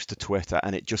 everyone goes to Twitter,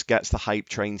 and it just gets the hype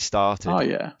train started. Oh,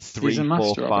 yeah. 3,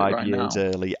 4, 5 years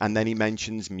early. And then he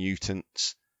mentions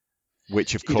mutants,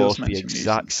 which, of course, the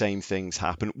exact same things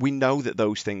happen. We know that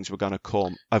those things were going to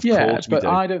come. Of course we do. But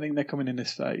I don't think they're coming in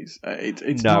this phase.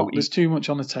 There's too much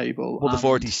on the table. Well, they've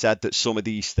already said that some of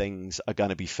these things are going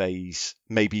to be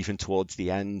maybe even towards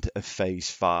the end of phase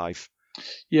 5.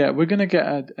 Yeah, we're going to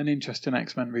get an interesting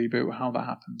X-Men reboot. How that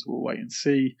happens, we'll wait and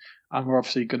see. And we're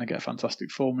obviously going to get a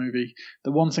Fantastic Four movie.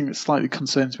 The one thing that slightly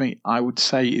concerns me, I would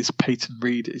say, is Peyton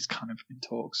Reed is kind of in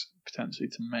talks potentially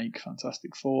to make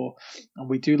Fantastic Four. And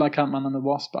we do like Ant-Man and the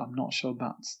Wasp, but I'm not sure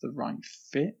that's the right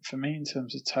fit for me in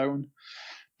terms of tone.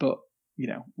 But,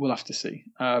 we'll have to see.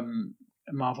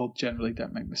 Marvel generally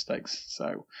don't make mistakes,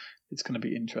 so it's going to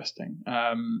be interesting.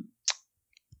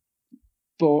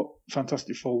 But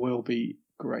Fantastic Four will be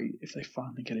great if they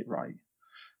finally get it right.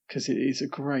 Because it is a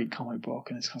great comic book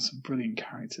and it's got some brilliant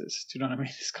characters. Do you know what I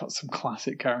mean? It's got some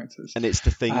classic characters. And it's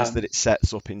the things that it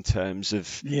sets up in terms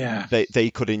of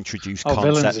they could introduce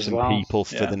concepts and people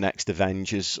for the next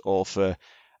Avengers or for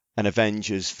an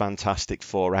Avengers Fantastic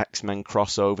Four X-Men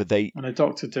crossover. And a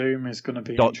Doctor Doom is going to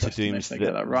be interesting if they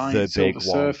get that right. The Silver big one.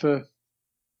 Surfer.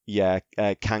 Yeah,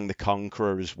 Kang the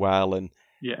Conqueror as well, and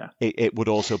it would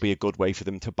also be a good way for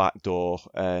them to backdoor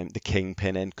the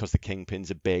Kingpin in, because the Kingpin's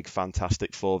a big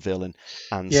Fantastic Four villain,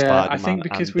 and Spider-Man I think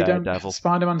because and we Daredevil. don't.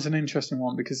 Spider-Man's an interesting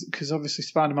one because obviously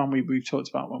Spider-Man we've talked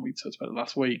about when we talked about it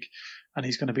last week, and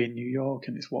he's going to be in New York,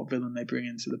 and it's what villain they bring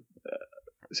into the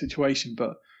situation,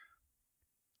 but.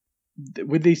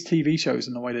 With these TV shows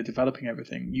and the way they're developing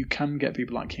everything, you can get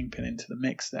people like Kingpin into the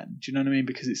mix then. Do you know what I mean?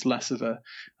 Because it's less of a...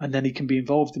 And then he can be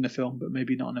involved in the film, but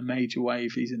maybe not in a major way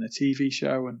if he's in a TV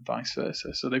show and vice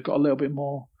versa. So they've got a little bit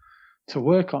more to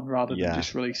work on rather than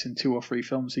just releasing 2 or 3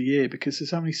 films a year, because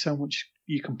there's only so much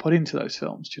you can put into those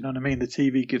films. Do you know what I mean? The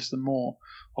TV gives them more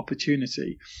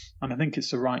opportunity. And I think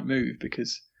it's the right move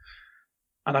because...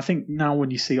 And I think now when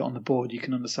you see it on the board, you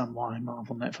can understand why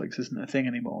Marvel Netflix isn't a thing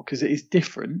anymore, because it is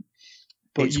different.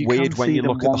 But it's weird when you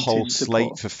look at the whole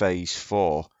slate for Phase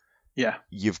 4. Yeah.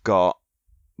 You've got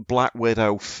Black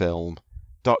Widow film,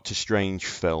 Doctor Strange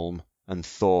film, and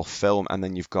Thor film, and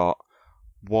then you've got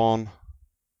one...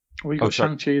 Well, you've got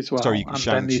Shang-Chi as well, and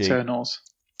then the Eternals.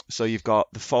 So you've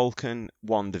got The Falcon,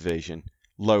 WandaVision,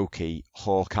 Loki,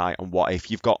 Hawkeye, and What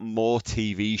If. You've got more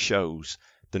TV shows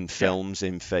than films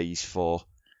in Phase 4.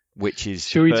 Which is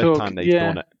the third time they've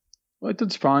done it. Well, it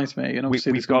doesn't surprise me. And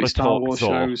obviously, we've got Star Wars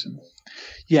shows. And...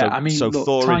 Yeah, so look,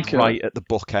 Thor is right at the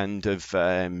bookend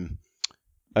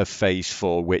of Phase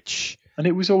 4, which... And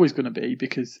it was always going to be,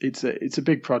 because it's a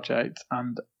big project,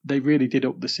 and they really did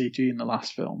up the CG in the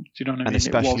last film. Do you know what I mean? And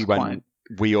especially when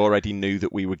we already knew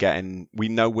that we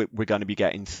know we're going to be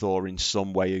getting Thor in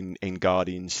some way in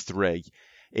Guardians 3.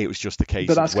 It was just a case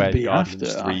of where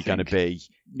Guardians 3 going to be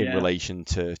in relation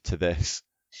to this.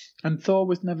 And Thor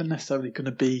was never necessarily going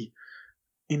to be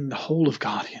in the whole of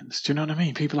Guardians. Do you know what I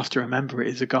mean? People have to remember it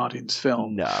is a Guardians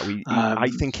film. No, I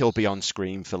think he'll be on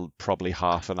screen for probably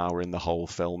half an hour in the whole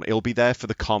film. He'll be there for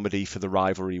the comedy, for the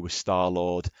rivalry with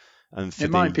Star-Lord, and for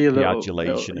the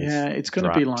adulation. It's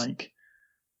going to be like,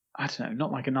 I don't know,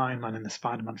 not like an Iron Man in the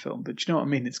Spider-Man film, but do you know what I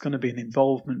mean? It's going to be an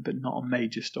involvement, but not a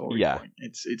major story point.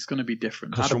 It's going to be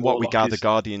different. Because from what we gather,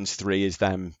 Guardians 3 is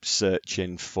them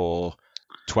searching for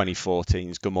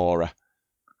 2014's Gamora.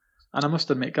 And I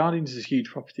must admit, Guardians is a huge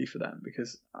property for them,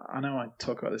 because I know I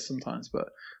talk about this sometimes, but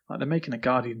like they're making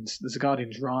there's a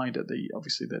Guardians ride at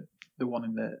obviously the one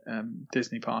in the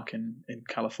Disney park in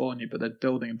California, but they're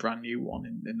building a brand new one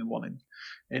in the one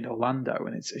in Orlando,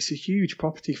 and it's a huge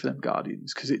property for them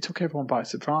Guardians, because it took everyone by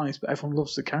surprise, but everyone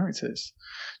loves the characters.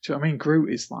 Do you know what I mean? Groot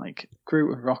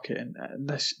and Rocket, and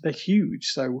they're huge,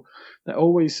 so they're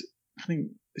always. I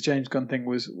think the James Gunn thing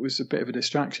was a bit of a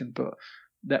distraction, but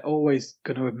they're always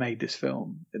going to have made this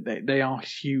film. They are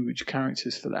huge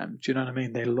characters for them. Do you know what I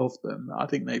mean? They love them. I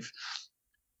think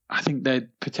they're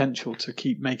potential to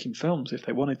keep making films if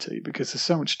they wanted to, because there's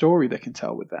so much story they can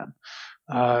tell with them.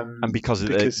 And because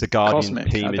the Guardian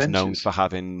team is known for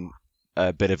having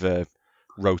a bit of a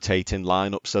rotating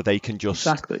lineup, so they can just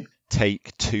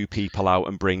take 2 people out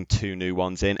and bring 2 new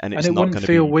ones in, and it's not going to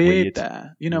feel weird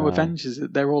there. You know, Avengers,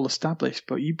 they're all established,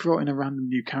 but you brought in a random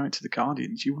new character, the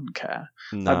Guardians, you wouldn't care.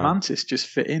 No. Like Mantis just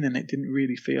fit in, and it didn't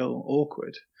really feel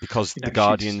awkward. Because the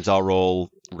Guardians are all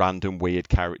random weird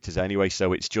characters anyway,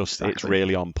 so it's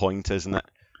really on point, isn't it?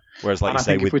 Whereas, like you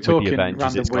say, with the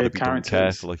Avengers, it's got to be done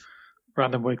carefully.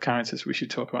 Random weird characters, we should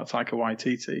talk about Taika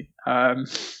Waititi.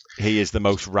 He is the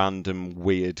most random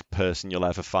weird person you'll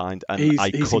ever find, and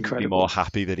I couldn't be more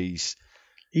happy that he's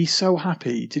so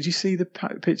happy. Did you see the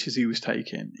pictures he was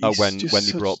taking? When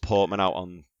they brought Portman out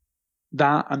on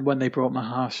that, and when they brought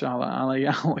Mahershala Ali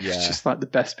out, it's just like the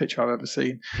best picture I've ever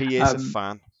seen. He is a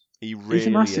fan. He really he's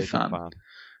a massive is fan. A fan.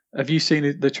 Have you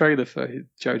seen the trailer for his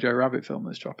Jojo Rabbit film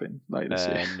that's dropping later this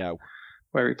year? No.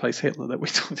 Where he plays Hitler that we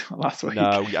talked about last week.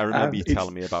 No, I remember you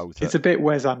telling me about it. It's a bit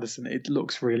Wes Anderson. It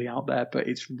looks really out there, but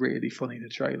it's really funny, the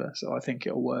trailer, so I think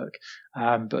it'll work.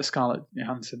 But Scarlett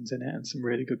Johansson's in it and some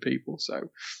really good people.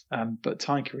 So, but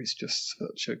Taika is just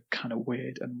such a kind of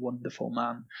weird and wonderful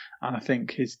man. And I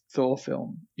think his Thor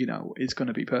film, is going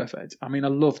to be perfect. I mean, I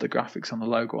love the graphics on the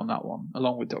logo on that one,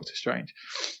 along with Doctor Strange.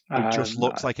 It just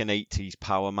looks like an 80s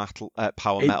power metal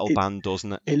band,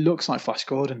 doesn't it? It looks like Flash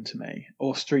Gordon to me,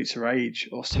 or Streets of Rage.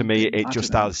 Or to me, it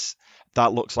just has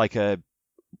that looks like a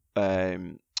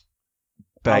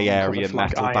Bay album Area cover for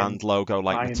like metal band logo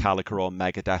like Iron. Metallica or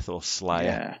Megadeth or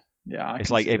Slayer. Yeah, I It's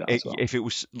can like see that as well. if it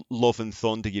was Love and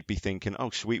Thunder, you'd be thinking,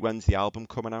 oh, sweet, when's the album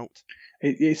coming out?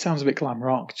 It sounds a bit glam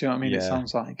rock. Do you know what I mean? It Yeah.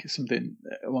 sounds like something,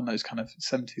 one of those kind of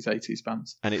 70s, 80s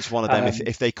bands. And it's one of them,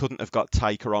 if they couldn't have got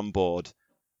Taika on board,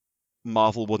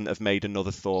 Marvel wouldn't have made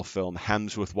another Thor film.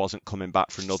 Hemsworth wasn't coming back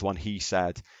for another one. He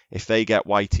said, if they get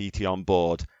Waititi on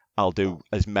board, I'll do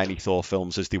as many Thor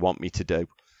films as they want me to do.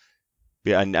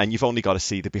 Yeah, and you've only got to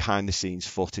see the behind-the-scenes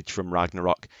footage from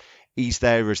Ragnarok. He's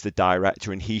there as the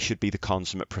director, and he should be the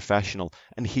consummate professional.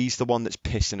 And he's the one that's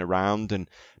pissing around and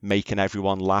making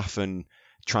everyone laugh and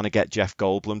trying to get Jeff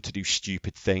Goldblum to do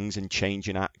stupid things and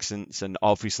changing accents. And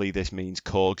obviously this means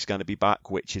Korg's going to be back,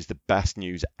 which is the best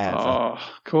news ever. Oh,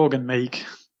 Korg and Meek.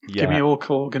 Yeah. Give me all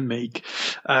Korg and Meek.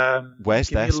 Where's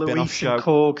give their me a spin-off Luis show? and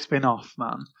Korg spin-off,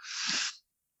 man.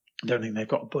 I don't think they've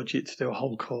got a budget to do a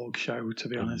whole Korg show, to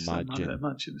be honest. Imagine. I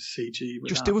imagine it's CG. With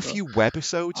Just that, do a but- few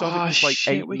webisodes of it, just like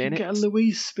shit, 8 we minutes. can get a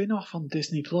Louise spin-off on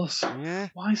Disney Plus. Yeah,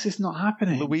 Why is this not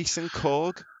happening? Luis and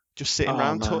Korg just sitting Oh,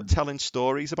 around man. telling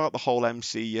stories about the whole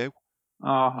MCU.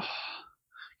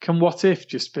 Can What If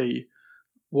just be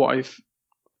What If?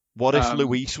 What if Um,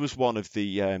 Luis was one of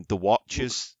the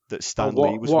Watchers that Stan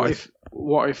or Lee was what with?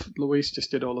 What if Louise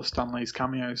just did all of Stan Lee's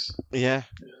cameos? Yeah.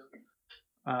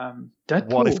 Deadpool.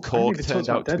 What if I didn't Korg even turned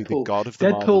talk out about to be the Deadpool. god of the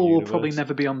Deadpool Marvel will universe? probably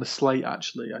never be on the slate,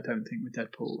 actually, I don't think, with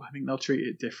Deadpool. I think they'll treat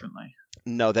it differently.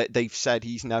 No, they've said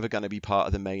he's never going to be part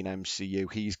of the main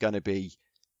MCU. He's going to be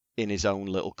in his own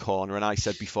little corner. And I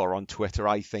said before on Twitter,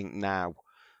 I think now,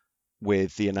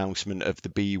 with the announcement of the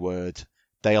B word,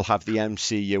 they'll have the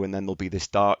MCU and then there'll be this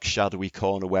dark, shadowy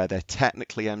corner where they're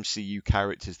technically MCU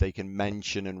characters they can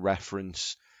mention and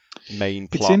reference main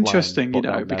plot It's interesting, lines, but you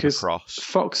know, they'll never because cross.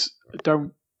 Fox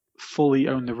don't fully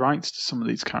own the rights to some of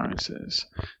these characters.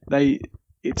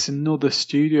 It's another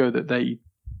studio that they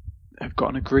have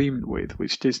got an agreement with,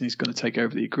 which Disney's going to take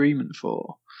over the agreement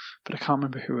for. But I can't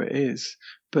remember who it is.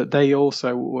 But they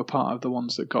also were part of the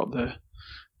ones that got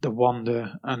the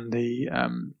Wanda and the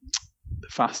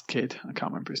fast kid. I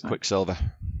can't remember his name. Quicksilver.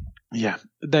 Yeah,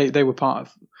 they were part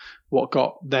of what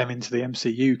got them into the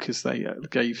MCU because they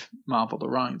gave Marvel the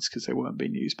rights because they weren't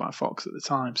being used by Fox at the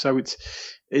time. So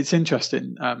it's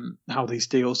interesting how these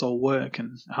deals all work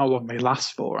and how long they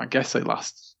last for. I guess they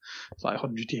last like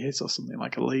 100 years or something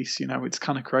like a lease. You know, it's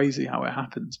kind of crazy how it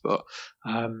happens. But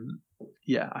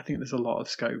yeah, I think there's a lot of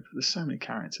scope. There's so many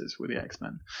characters with the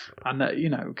X-Men. And, you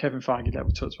know, Kevin Feige that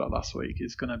we talked about last week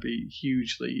is going to be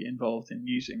hugely involved in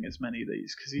using as many of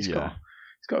these because he's got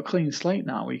a clean slate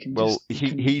now.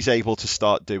 He's able to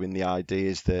start doing the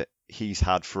ideas that he's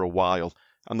had for a while.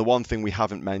 And the one thing we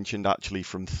haven't mentioned actually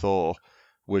from Thor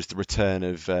was the return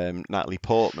of Natalie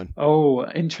Portman. Oh,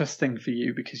 interesting for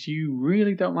you because you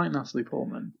really don't like Natalie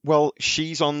Portman. Well,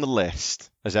 she's on the list,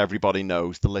 as everybody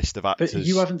knows, the list of actors. But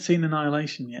you haven't seen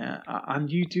Annihilation yet, and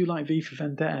you do like V for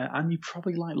Vendetta, and you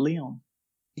probably like Leon.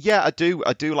 Yeah, I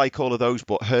do like all of those,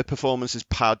 but her performance as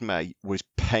Padme was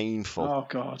painful. Oh,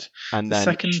 God. And The then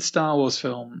second Star Wars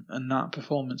film and that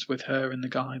performance with her and the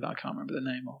guy that I can't remember the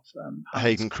name of.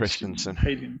 Hayden Christensen.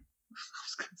 Hayden. I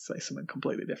was going to say something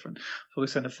completely different. So we're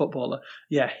saying a footballer.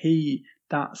 Yeah,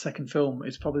 that second film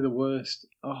is probably the worst.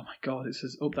 Oh, my God.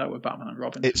 It's up there with Batman and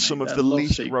Robin. It's some of Their the love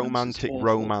least sequence is romantic awful.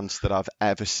 romance that I've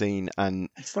ever seen. And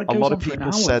It's like a goes lot on of for an people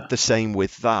hour. said the same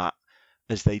with that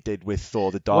as they did with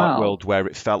Thor the Dark Well, World, where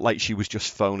it felt like she was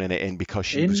just phoning it in because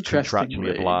she was contractually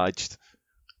interestingly, obliged.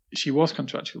 She was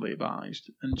contractually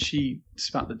obliged, and she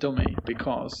spat the dummy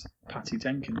because Patty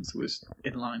Jenkins was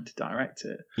in line to direct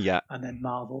it, Yeah. and then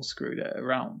Marvel screwed it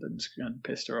around and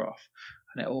pissed her off,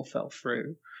 and it all fell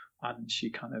through. And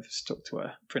she kind of stuck to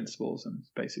her principles and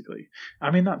basically,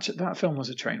 I mean, that film was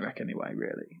a train wreck anyway,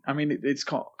 really. I mean, it's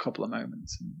got a couple of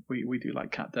moments, and we do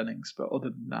like Kat Dennings, but other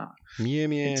than that,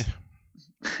 Yeah.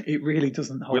 it really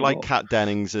doesn't hold We like up. Kat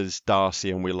Dennings as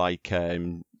Darcy, and we like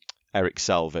Eric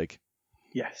Selvig.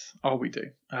 Yes, oh, we do.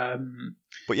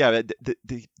 But yeah,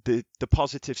 the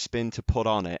positive spin to put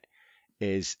on it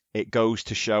is it goes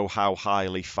to show how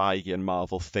highly Feige and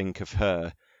Marvel think of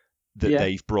her, that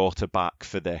they've brought her back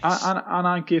for this. And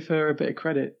I give her a bit of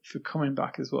credit for coming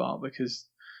back as well because,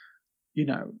 you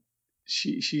know,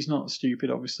 she's not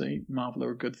stupid. Obviously, Marvel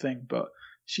are a good thing, but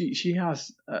she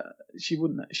has she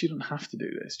doesn't have to do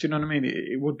this. Do you know what I mean?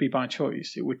 It would be by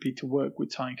choice. It would be to work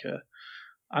with Taika.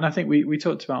 And I think we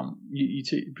talked about you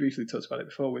briefly talked about it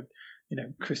before with, you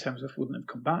know, Chris Hemsworth wouldn't have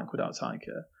come back without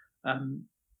Taika.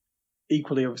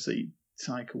 Equally, obviously,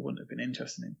 Taika wouldn't have been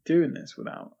interested in doing this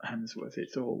without Hemsworth.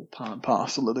 It's all part and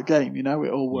parcel of the game, you know.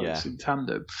 It all works in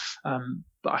tandem.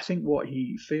 But I think what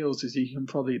he feels is he can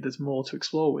probably there's more to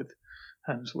explore with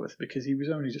Hemsworth, because he was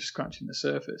only just scratching the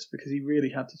surface, because he really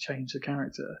had to change the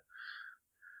character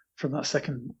from that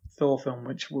second Thor film,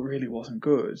 which really wasn't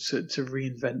good, to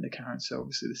reinvent the character.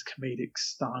 Obviously, this comedic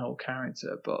style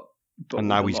character, but and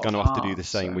now he's going to have to do the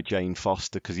same with Jane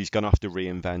Foster, because he's going to have to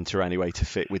reinvent her anyway to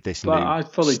fit with this new I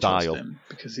fully style. trust him,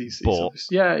 because he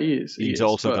is. He's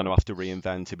also going to have to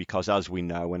reinvent her, because as we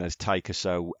know, and as Taika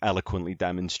so eloquently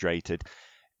demonstrated,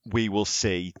 we will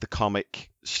see the comic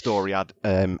story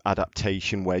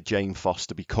adaptation where Jane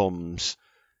Foster becomes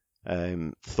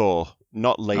Thor,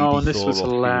 not Lady Thor or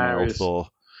female Thor.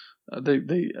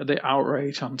 The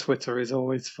outrage on Twitter is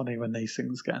always funny when these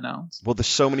things get announced. Well, there's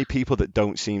so many people that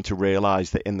don't seem to realise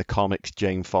that in the comics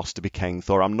Jane Foster became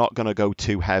Thor. I'm not going to go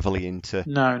too heavily into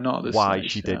why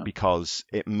she did, because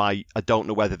it might. I don't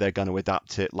know whether they're going to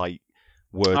adapt it like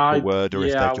word for word, or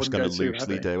if they're just going to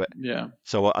loosely do it. Yeah.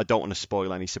 So I don't want to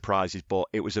spoil any surprises, but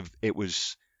it was a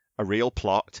real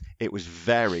plot. It was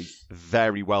very,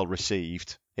 very well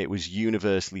received. It was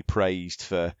universally praised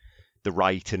for the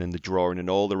writing and the drawing and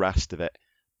all the rest of it.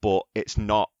 But it's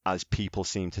not as people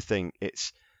seem to think.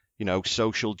 It's,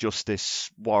 social justice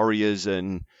warriors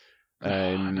and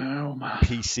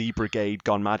PC Brigade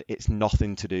gone mad. It's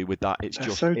nothing to do with that. It's They're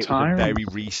just so it was a very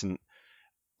recent,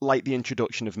 like the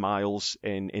introduction of Miles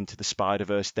into the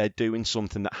Spider-Verse. They're doing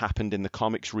something that happened in the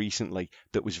comics recently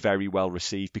that was very well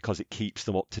received, because it keeps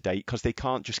them up to date, because they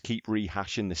can't just keep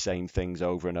rehashing the same things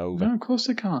over and over. No, of course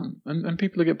they can't, and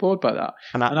people get bored by that.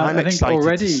 And I'm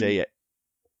excited to see it.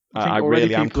 I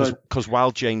really am, because while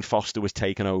Jane Foster was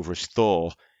taken over as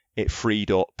Thor, it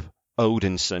freed up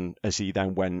Odinson, as he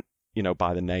then went,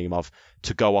 by the name of,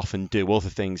 to go off and do other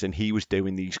things, and he was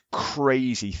doing these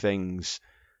crazy things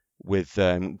with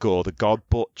Gore the God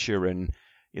Butcher, and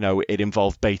it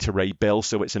involved Beta Ray Bill,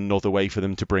 so it's another way for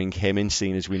them to bring him in,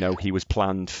 seeing as we know he was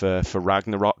planned for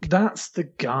Ragnarok. That's the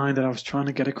guy that I was trying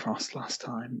to get across last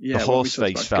time. Yeah, the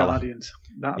Horseface fella.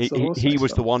 He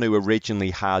was the one who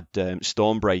originally had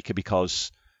Stormbreaker,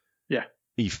 because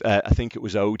I think it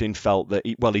was Odin felt that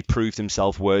he proved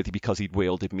himself worthy because he'd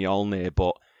wielded Mjolnir,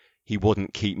 but he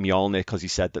wouldn't keep Mjolnir because he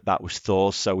said that was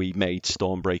Thor, so he made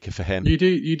Stormbreaker for him. You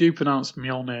do pronounce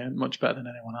Mjolnir much better than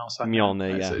anyone else.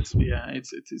 Mjolnir, yeah.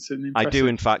 It's an impressive... I do,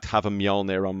 in fact, have a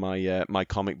Mjolnir on my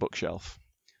comic book shelf.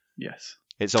 Yes.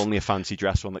 It's only a fancy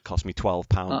dress one that cost me £12,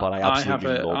 but I absolutely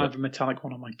love it. I have a metallic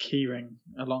one on my keyring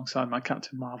alongside my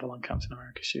Captain Marvel and Captain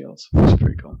America shields, which is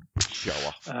pretty cool. Show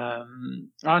off.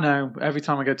 I know. Every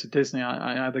time I go to Disney,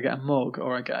 I either get a mug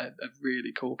or I get a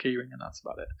really cool keyring, and that's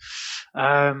about it.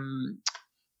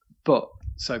 But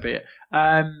so be it.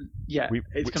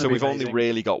 We've only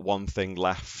really got one thing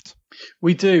left.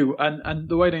 We do, and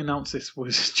the way they announced this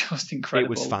was just incredible. It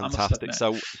was fantastic.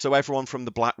 So everyone from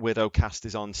the Black Widow cast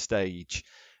is on stage,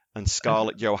 and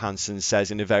Scarlett Johansson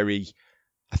says in a very,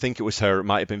 I think it was her, it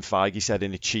might have been Feige, said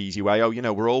in a cheesy way,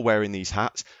 we're all wearing these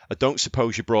hats. I don't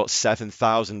suppose you brought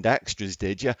 7,000 extras,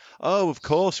 did you? Oh, of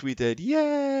course we did.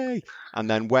 Yay! And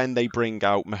then when they bring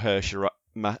out Mahershala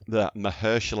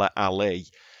Ali,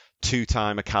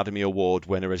 2-time Academy Award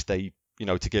winner, as they,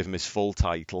 to give him his full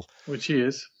title. Which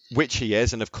he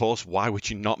is, and of course, why would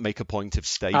you not make a point of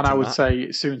stating that? And I would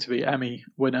say soon to be Emmy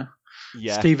winner.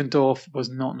 Yeah. Stephen Dorff was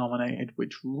not nominated,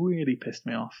 which really pissed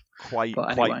me off. Quite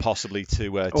possibly to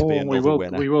be another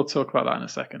winner. We will talk about that in a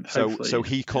second. So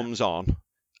he comes on,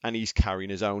 and he's carrying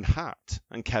his own hat,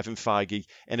 and Kevin Feige,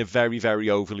 in a very, very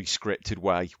overly scripted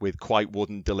way, with quite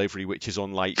wooden delivery, which is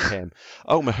unlike him.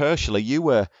 Oh, Mahershala,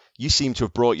 you seem to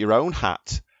have brought your own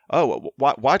hat. Oh,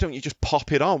 why don't you just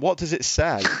pop it on? What does it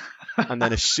say? And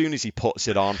then as soon as he puts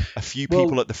it on, a few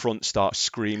people at the front start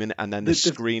screaming, and then the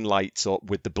screen lights up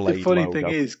with the Blade logo. The funny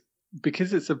thing is,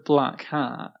 because it's a black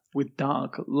hat with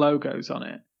dark logos on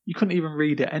it, you couldn't even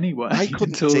read it anyway. I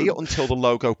couldn't see it until the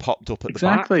logo popped up at the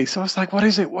back. Exactly. So I was like, what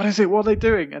is it? What is it? What are they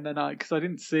doing? And then because I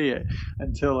didn't see it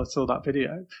until I saw that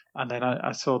video, and then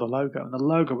I saw the logo, and the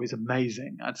logo is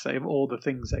amazing. I'd say of all the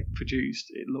things they produced,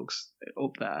 it looks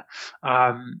up there.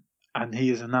 And he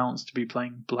is announced to be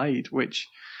playing Blade, which...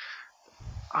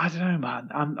 I don't know, man.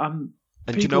 And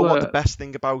do you know what the best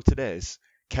thing about it is?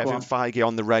 Kevin Feige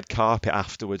on the red carpet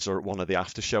afterwards, or at one of the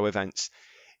after show events,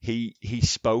 he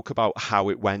spoke about how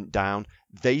it went down.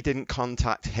 They didn't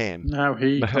contact him. No,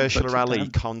 Mahershala Ali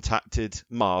contacted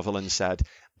Marvel and said,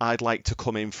 I'd like to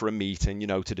come in for a meeting,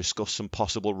 to discuss some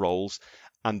possible roles.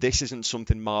 And this isn't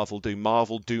something Marvel do.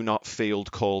 Marvel do not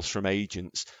field calls from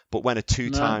agents. But when a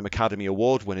 2-time Academy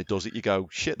Award winner does it, you go,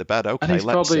 shit the bed, okay,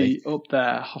 let's see. And he's probably up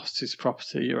there, hostage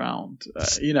property around.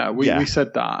 We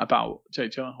said that about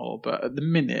Jake Gyllenhaal, but at the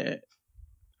minute,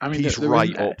 I mean, he's there right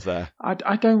isn't- up there.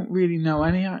 I don't really know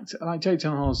any actor like Jake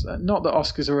Gyllenhaal's. Not that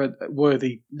Oscars are a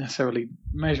worthy necessarily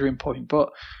measuring point, but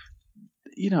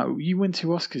you win 2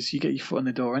 Oscars, you get your foot in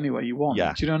the door anywhere you want.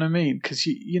 Yeah. Do you know what I mean? Because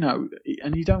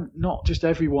and you don't. Not just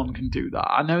everyone can do that.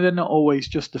 I know they're not always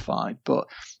justified, but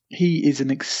he is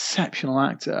an exceptional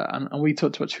actor, and we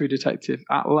talked about True Detective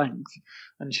at length,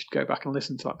 and you should go back and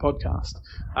listen to that podcast.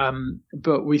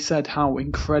 But we said how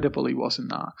incredible he was in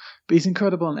that. But he's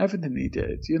incredible in everything he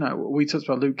did. We talked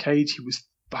about Luke Cage. He was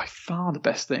by far the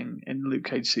best thing in Luke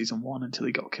Cage season 1 until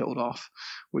he got killed off,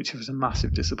 which was a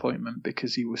massive disappointment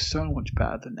because he was so much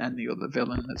better than any other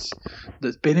villain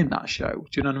that's been in that show.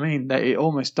 Do you know what I mean? It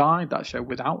almost died, that show,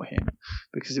 without him,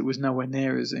 because it was nowhere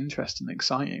near as interesting and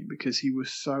exciting because he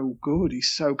was so good.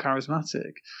 He's so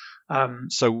charismatic.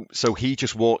 So he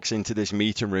just walks into this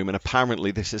meeting room, and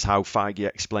apparently this is how Feige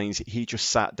explains it. He just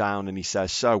sat down and he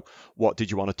says, "So, what did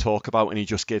you want to talk about?" And he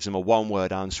just gives him a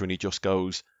one-word answer, and he just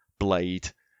goes, "Blade."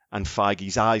 And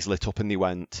Feige's eyes lit up and he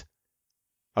went,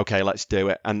 "Okay, let's do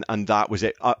it." And that was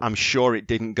it. I'm sure it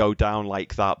didn't go down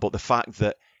like that, but the fact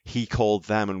that he called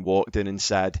them and walked in and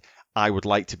said, "I would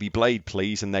like to be Blade,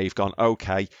 please," and they've gone,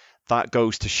 "Okay," that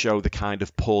goes to show the kind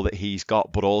of pull that he's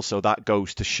got, but also that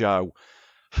goes to show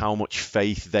how much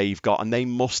faith they've got, and they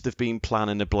must have been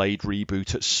planning a Blade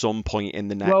reboot at some point in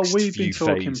the next we've few been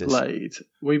talking phases. Blade.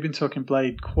 We've been talking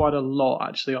Blade quite a lot,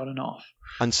 actually, on and off.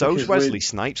 And so's Because Wesley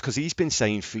Snipes, because he's been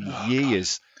saying for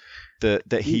years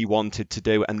that he wanted to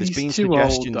do it, and there's He's been too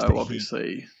suggestions old, though, that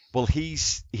obviously.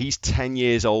 he's 10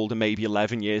 years older, maybe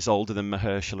 11 years older than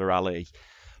Mahershala Ali,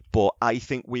 but I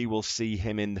think we will see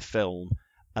him in the film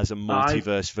as a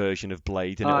multiverse version of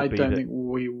Blade, and I don't think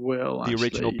we will. the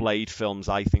original actually. Blade films,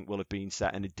 I think, will have been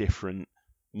set in a different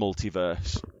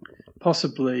multiverse.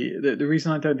 Possibly. The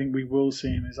reason I don't think we will see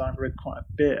him is I've read quite a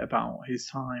bit about his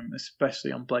time,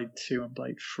 especially on Blade 2 and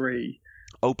Blade 3.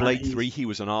 Oh, Blade 3, he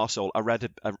was an arsehole.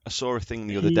 I saw a thing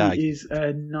the other day. He is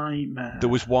a nightmare. There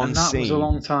was one and that scene. was a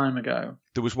long time ago.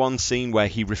 There was one scene where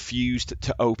he refused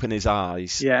to open his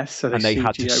eyes. Yes, so they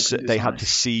had to had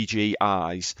CG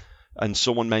eyes. And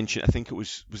someone mentioned, I think it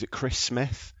was it Chris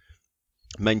Smith?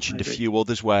 Mentioned Maybe. a few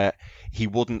others where he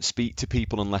wouldn't speak to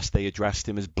people unless they addressed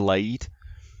him as Blade.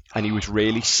 And he was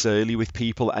really surly with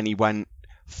people, and he went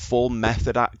full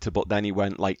method actor, but then he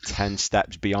went like 10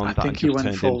 steps beyond I that think and he just went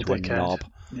turned full into dickhead. a knob.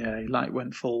 Yeah, he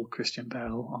went full Christian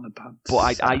Bale on a bad.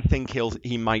 But I think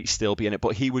he might still be in it.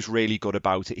 But he was really good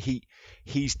about it.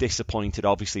 He's disappointed,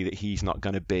 obviously, that he's not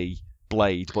going to be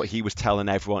Blade, but he was telling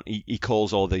everyone, he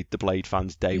calls all the Blade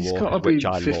fans daywalkers, which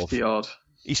I love. He's got to be 50 odd.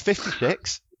 He's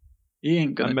 56. He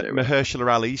ain't going to do it.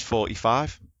 Mahershala Ali's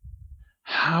 45.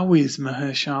 How is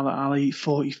Mahershala Ali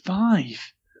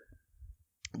 45?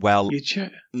 Well,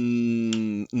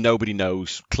 nobody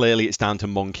knows. Clearly, it's down to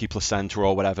monkey placenta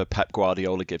or whatever Pep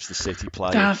Guardiola gives the City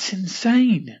player. That's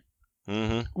insane.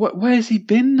 Mm-hmm. Where's he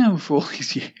been now for all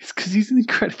these years? Because he's an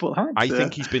incredible actor. I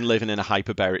think he's been living in a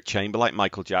hyperbaric chamber like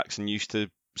Michael Jackson used to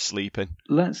sleep in.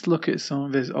 Let's look at some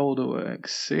of his older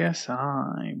works.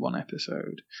 CSI, 1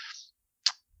 episode.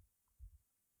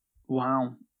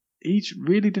 Wow. He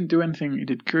really didn't do anything. He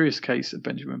did Curious Case of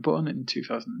Benjamin Button in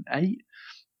 2008.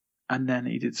 And then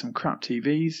he did some crap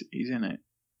TVs. He's in it.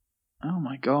 Oh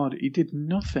my god. He did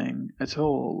nothing at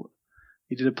all.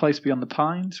 He did A Place Beyond the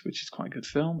Pines, which is quite a good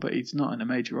film, but he's not in a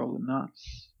major role in that.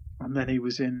 And then he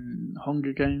was in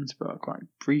Hunger Games, but quite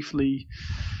briefly.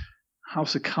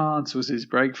 House of Cards was his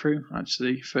breakthrough,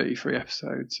 actually, 33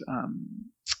 episodes.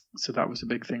 So that was a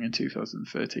big thing in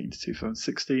 2013 to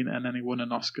 2016, and then he won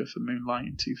an Oscar for Moonlight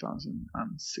in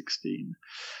 2016.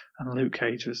 And Luke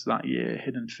Cage was that year,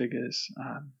 Hidden Figures.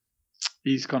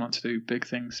 He's gone on to do big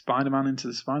things. Spider-Man Into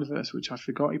the Spider-Verse, which I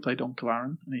forgot he played Uncle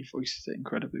Aaron, and he voices it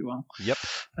incredibly well. Yep.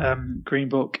 Green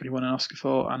Book, he won an Oscar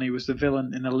for, and he was the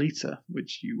villain in Alita,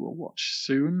 which you will watch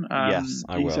soon. Yes,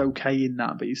 I will. He's okay in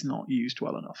that, but he's not used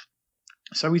well enough.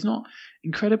 So he's not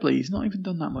even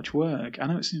done that much work. I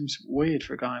know it seems weird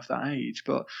for a guy of that age,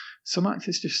 but some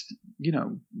actors just,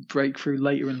 break through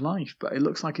later in life. But it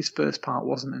looks like his first part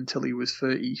wasn't until he was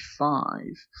 35.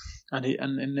 And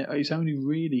he's only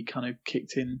really kind of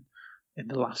kicked in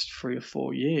the last 3 or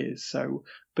 4 years. So,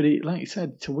 but he, like you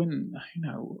said, to win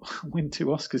 2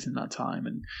 Oscars in that time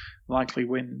and likely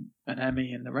win an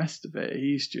Emmy and the rest of it,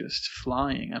 he's just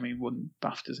flying. I mean, won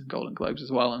BAFTAs and Golden Globes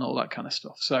as well and all that kind of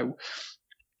stuff. So,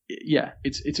 yeah,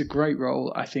 it's a great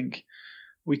role. I think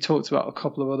we talked about a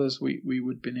couple of others we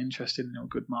would have been interested in, a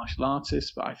good martial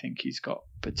artist, but I think he's got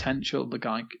potential. The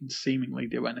guy can seemingly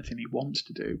do anything he wants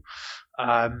to do.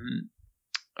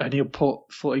 And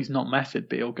he's not method,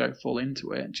 but he'll go full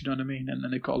into it. Do you know what I mean? And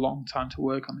then they've got a long time to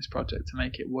work on this project to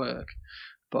make it work.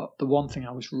 But the one thing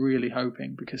I was really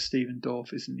hoping, because Stephen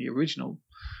Dorff is in the original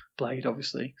Blade,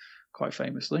 obviously, quite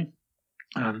famously,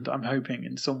 and I'm hoping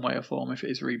in some way or form, if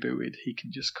it is rebooted, he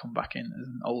can just come back in as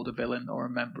an older villain or a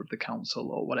member of the council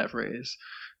or whatever it is,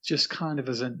 just kind of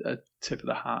as a tip of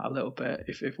the hat a little bit,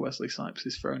 if Wesley Snipes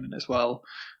is thrown in as well,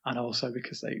 and also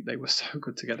because they were so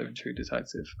good together in True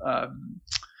Detective.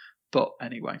 But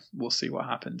anyway, we'll see what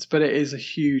happens. But it is a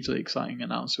hugely exciting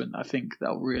announcement. I think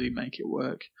they'll really make it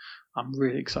work. I'm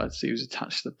really excited to see who's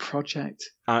attached to the project.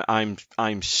 I'm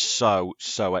so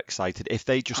excited. If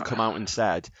they just come out and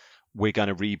said, we're going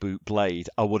to reboot Blade,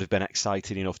 I would have been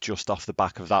excited enough just off the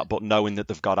back of that. But knowing that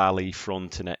they've got Ali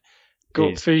fronting it,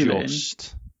 gut feeling,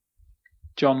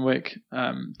 John Wick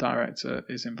director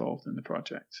is involved in the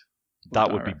project.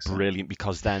 That would be brilliant,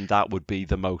 because then that would be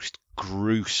the most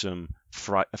gruesome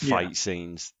fight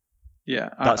scenes. Yeah,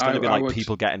 that's going to be like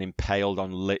people getting impaled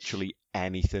on literally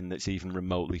anything that's even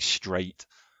remotely straight.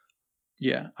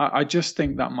 Yeah, I just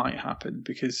think that might happen,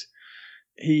 because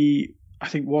he, I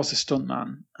think, was a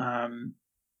stuntman, and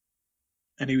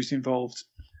he was involved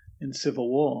in Civil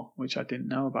War, which I didn't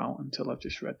know about until I've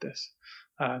just read this.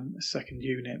 Second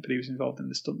Unit, but he was involved in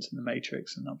the stunts in The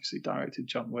Matrix, and obviously directed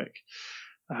John Wick.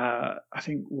 I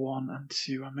think 1 and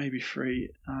 2 and maybe 3,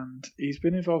 and he's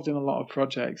been involved in a lot of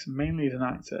projects, mainly as an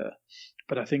actor,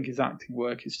 but I think his acting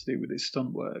work is to do with his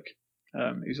stunt work.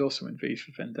 He's also in V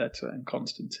for Vendetta and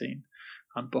Constantine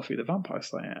and Buffy the Vampire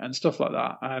Slayer and stuff like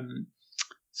that.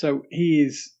 So he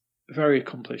is a very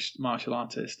accomplished martial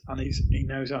artist, and he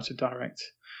knows how to direct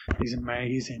these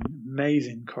amazing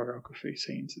choreography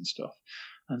scenes and stuff.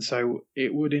 And so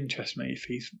it would interest me if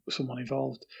he's someone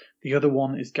involved. The other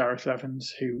one is Gareth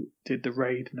Evans, who did The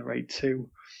Raid and The Raid 2.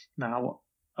 Now,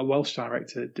 a Welsh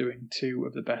director doing 2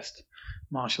 of the best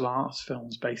martial arts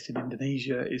films based in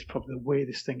Indonesia is probably the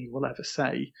weirdest thing he will ever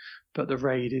say. But The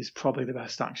Raid is probably the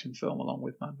best action film, along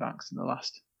with Mad Max, in the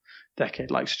last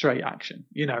decade, like straight action,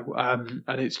 and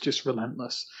it's just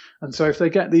relentless. And so if they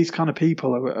get these kind of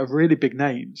people who are really big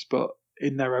names, but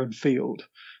in their own field,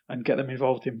 and get them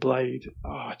involved in Blade,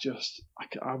 I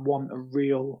want a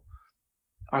real,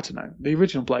 I don't know. The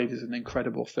original Blade is an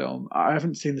incredible film. I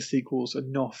haven't seen the sequels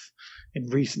enough in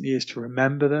recent years to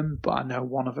remember them, but I know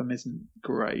one of them isn't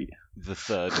great. The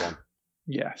third one.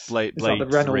 Yes. Blade is that the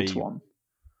Reynolds 3, one?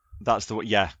 That's the one,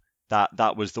 yeah.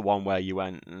 That was the one where you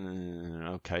went,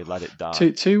 okay, let it die.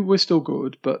 2 was still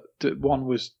good, but 1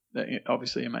 was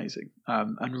obviously amazing,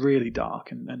 and really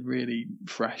dark and really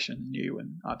fresh and new,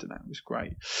 and I don't know, it was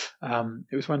great.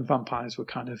 It was when vampires were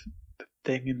kind of the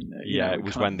thing, and it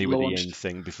was when they were the in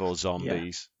thing before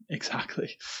zombies. Yeah,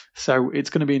 exactly. So it's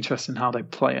going to be interesting how they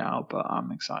play out, but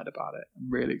I'm excited about it. I'm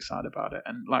really excited about it,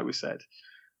 and like we said,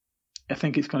 I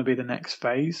think it's going to be the next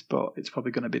phase, but it's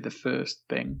probably going to be the first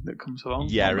thing that comes along.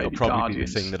 Yeah, it'll probably be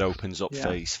the thing that opens up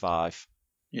Phase 5.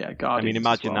 Yeah, Guardians. I mean,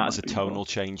 imagine that as a tonal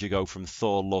change. You go from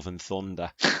Thor, Love and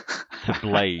Thunder to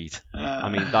Blade. I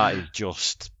mean,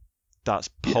 that's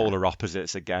polar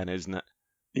opposites again, isn't it?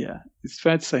 Yeah, it's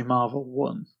fair to say Marvel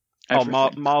won.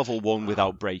 Marvel won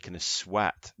without breaking a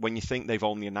sweat. When you think they've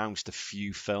only announced a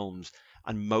few films,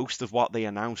 and most of what they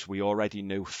announced we already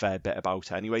knew a fair bit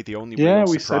about anyway. The only real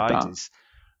surprises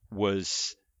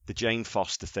was the Jane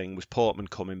Foster thing, was Portman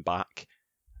coming back,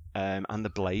 and the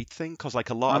Blade thing, because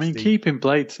like a lot keeping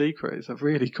Blade secret is a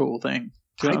really cool thing.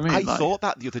 Do you know what I mean? I thought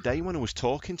that the other day when I was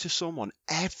talking to someone.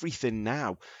 Everything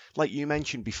now, like you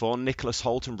mentioned before, Nicholas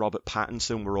Hoult and Robert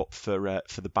Pattinson were up for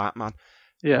the Batman.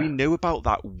 Yeah. We knew about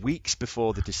that weeks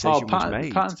before the decision was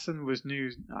made. Pattinson was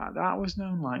news. That was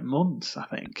known like months, I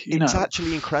think. It's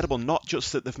actually incredible, not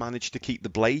just that they've managed to keep the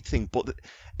Blade thing, but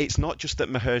it's not just that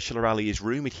Mahershala Ali is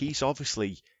rumoured.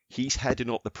 He's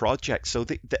heading up the project. So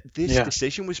this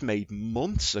decision was made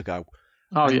months ago.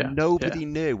 Oh, yeah. Nobody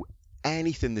knew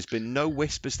anything. There's been no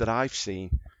whispers that I've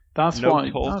seen. That's why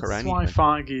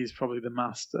Feige is probably the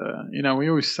master. We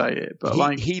always say it,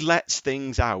 but he lets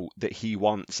things out that he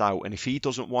wants out, and if he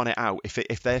doesn't want it out,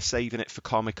 if they're saving it for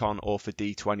Comic-Con or for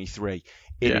D23,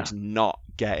 it is not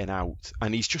getting out,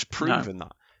 and he's just proven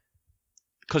that.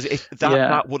 Because if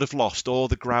that would have lost all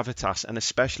the gravitas, and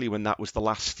especially when that was the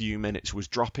last few minutes, was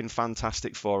dropping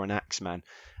Fantastic Four and X-Men,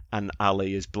 and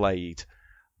Ali as Blade,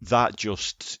 that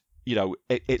just.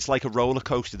 It's like a roller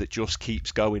coaster that just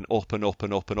keeps going up and up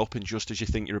and up and up, and just as you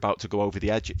think you're about to go over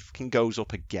the edge, it fucking goes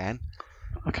up again.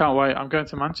 I can't wait. I'm going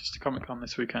to Manchester Comic Con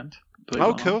this weekend.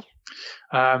 Oh, cool.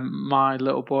 My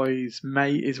little boy's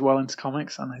mate is well into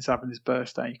comics, and he's having his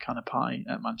birthday kind of party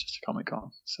at Manchester Comic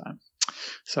Con. So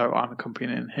So I'm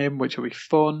accompanying him, which will be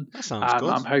fun. That sounds good.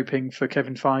 I'm hoping for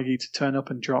Kevin Feige to turn up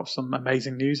and drop some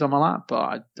amazing news on my lap, but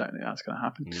I don't think that's going to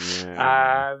happen.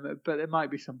 Yeah. But there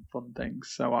might be some fun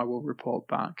things, so I will report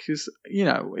back because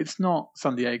it's not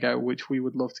San Diego, which we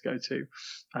would love to go to.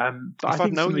 But If I I'd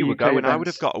think known some of you the were UK going, events, I would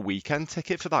have got a weekend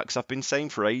ticket for that because I've been saying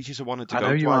for ages I wanted to I go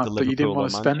know to you either are, but you didn't Liverpool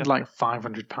want or to spend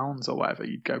Manchester. like £500 or whatever.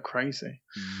 You'd go crazy.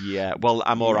 Yeah, well,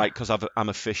 I'm all Yeah. right because I'm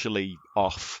officially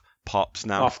off Pops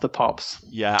now. Off the pops.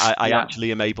 Yeah, I Yeah.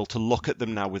 actually am able to look at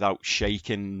them now without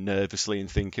shaking nervously and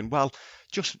thinking, well,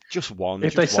 just one.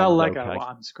 If just they sell one's Lego, okay.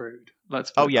 I'm screwed.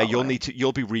 Let's. Oh put it yeah, that way.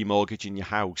 you'll be remortgaging your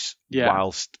house Yeah.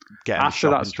 whilst getting a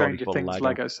After that shopping trolley Stranger full of Things Lego.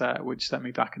 Lego set, which set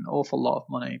me back an awful lot of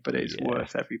money, but it's Yeah.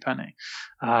 worth every penny.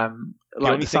 The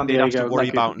only San thing they'd have to Diego worry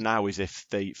Lego- about now is if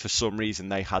they, for some reason,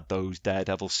 they had those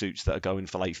Daredevil suits that are going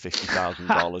for like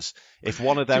 $50,000. If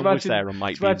one of them was there, I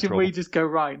might be in Imagine trouble. we just go,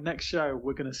 right, next show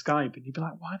we're going to Skype, and you'd be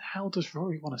like, why the hell does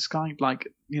Rory want to Skype? Like,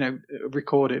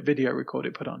 record it, video record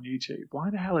it, put it on YouTube. Why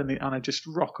the hell? And I just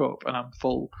rock up and I'm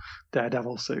full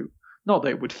Daredevil suit. Not that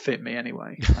it would fit me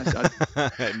anyway.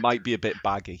 It might be a bit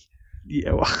baggy.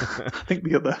 Yeah, well, I think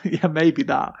the other, maybe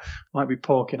that might be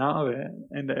porking out of it.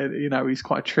 And he's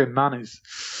quite a trim man. Is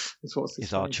what's his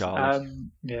He's our face. Charlie.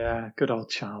 Yeah, good old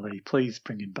Charlie. Please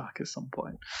bring him back at some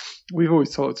point. We've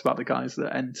always talked about the guys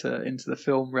that enter into the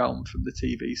film realm from the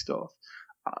TV stuff.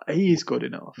 He is good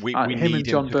enough. We him need and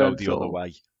John him to go the other Bernthal.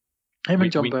 way. Him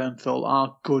and John Bernthal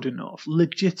are good enough,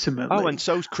 legitimately. Oh, and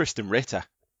so's Kristen Ritter.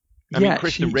 I Yeah, mean,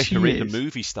 Kristen she Ritter is a is.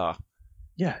 movie star.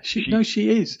 Yeah, she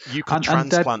is. You could And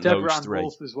transplant Deborah those Ann three.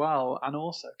 Wolf as well, and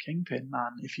also Kingpin,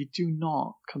 man. If you do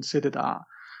not consider that,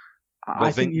 Well,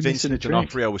 I think you're missing a Vincent trick.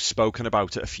 D'Onofrio has spoken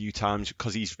about it a few times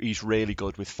because he's really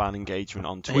good with fan engagement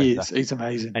on Twitter. He is. He's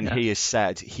amazing. And yeah. he has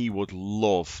said he would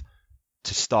love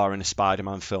to star in a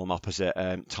Spider-Man film opposite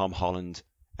Tom Holland.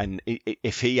 And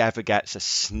if he ever gets a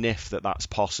sniff that that's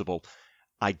possible,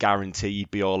 I guarantee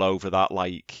he'd be all over that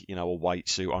like, a white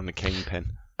suit on the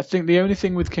Kingpin. I think the only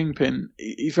thing with Kingpin,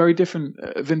 he's very different.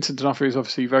 Vincent D'Onofrio is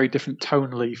obviously very different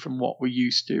tonally from what we're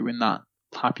used to in that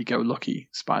happy-go-lucky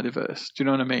Spider-Verse. Do you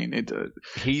know what I mean?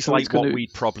 He's so like what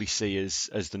we'd probably see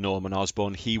as the Norman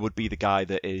Osborn. He would be the guy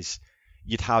that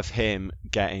you'd have him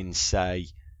getting, say,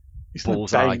 He's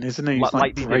Bullseye, like Bane, isn't he? He's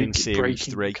like they did in Series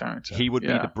 3. Character. He would be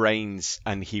Yeah. the brains,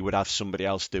 and he would have somebody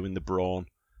else doing the brawn.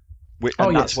 And Oh,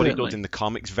 yeah, that's what he certainly. does in the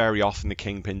comics. Very often, the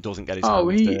Kingpin doesn't get his Oh,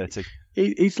 hands dirty.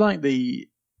 He's like the.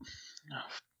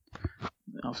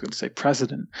 I was going to say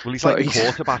president. Well, he's but like the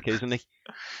quarterback, isn't he?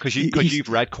 Because you've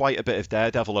read quite a bit of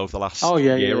Daredevil over the last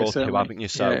year or two, certainly. haven't you?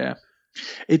 So yeah.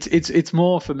 It's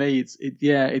more for me.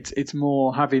 It's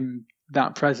more having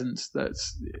that presence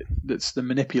that's the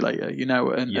manipulator,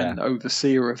 and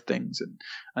overseer of things,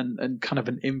 and kind of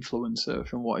an influencer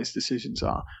from what his decisions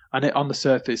are. And it on the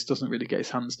surface doesn't really get his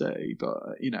hands dirty, but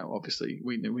obviously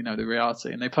we know the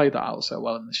reality, and they played that out so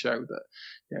well in the show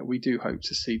that we do hope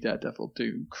to see Daredevil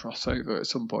do crossover at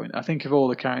some point. I think of all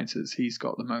the characters, he's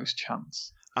got the most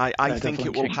chance. I think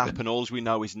it will Kingpin. happen. All we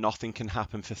know is nothing can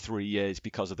happen for 3 years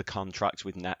because of the contracts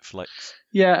with Netflix.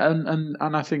 Yeah, and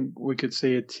I think we could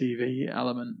see a TV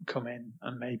element come in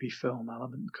and maybe film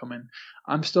element come in.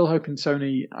 I'm still hoping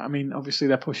Sony. I mean, obviously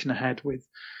they're pushing ahead with.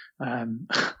 I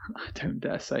don't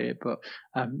dare say it, but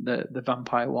the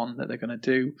vampire one that they're going to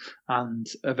do, and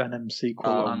a Venom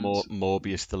sequel, and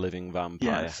Morbius the Living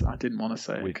Vampire. Yes, I didn't want to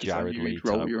say it with because I Jared knew you'd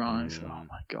Leto. roll your eyes. Oh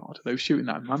my god, they were shooting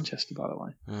that in Manchester, by the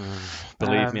way.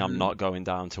 Believe me, I'm not going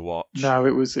down to watch. No,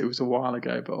 it was a while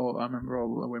ago, but I remember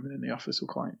all the women in the office were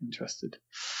quite interested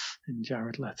in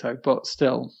Jared Leto. But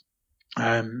still,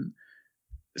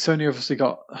 Sony obviously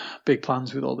got big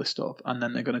plans with all this stuff, and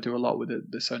then they're going to do a lot with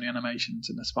the Sony animations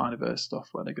and the Spider-Verse stuff,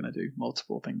 where they're going to do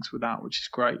multiple things with that, which is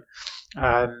great.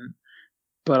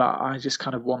 But I just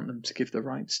kind of want them to give the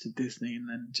rights to Disney and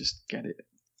then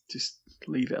just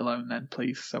leave it alone then,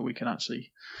 please, so we can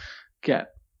actually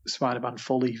get Spider-Man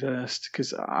fully versed,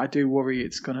 because I do worry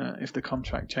it's gonna, if the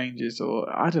contract changes, or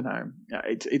I don't know,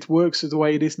 it works the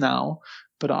way it is now,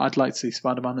 but I'd like to see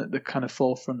Spider-Man at the kind of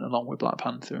forefront along with Black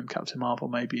Panther and Captain Marvel,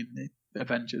 maybe in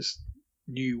the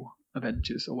new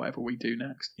Avengers or whatever we do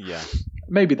next. Yeah,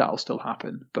 maybe that'll still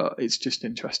happen, but it's just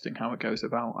interesting how it goes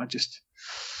about.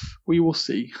 We will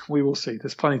see.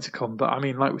 There's plenty to come, but I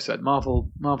mean, like we said,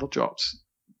 Marvel dropped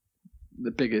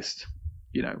the biggest,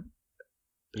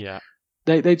 yeah.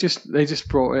 They just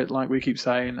brought it, like we keep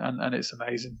saying, and it's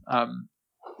amazing.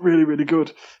 Really, really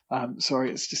good.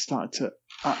 Sorry, it's just started to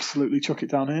absolutely chuck it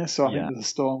down here, so I think there's a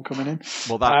storm coming in.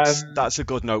 Well, that's a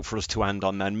good note for us to end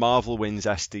on then. Marvel wins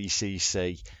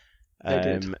SDCC. They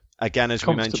did. Again, as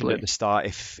we mentioned Comfortably. at the start,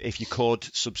 if you could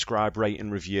subscribe, rate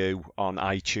and review on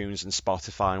iTunes and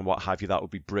Spotify and what have you, that would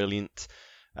be brilliant.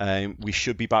 We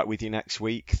should be back with you next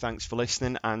week. Thanks for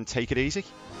listening and take it easy.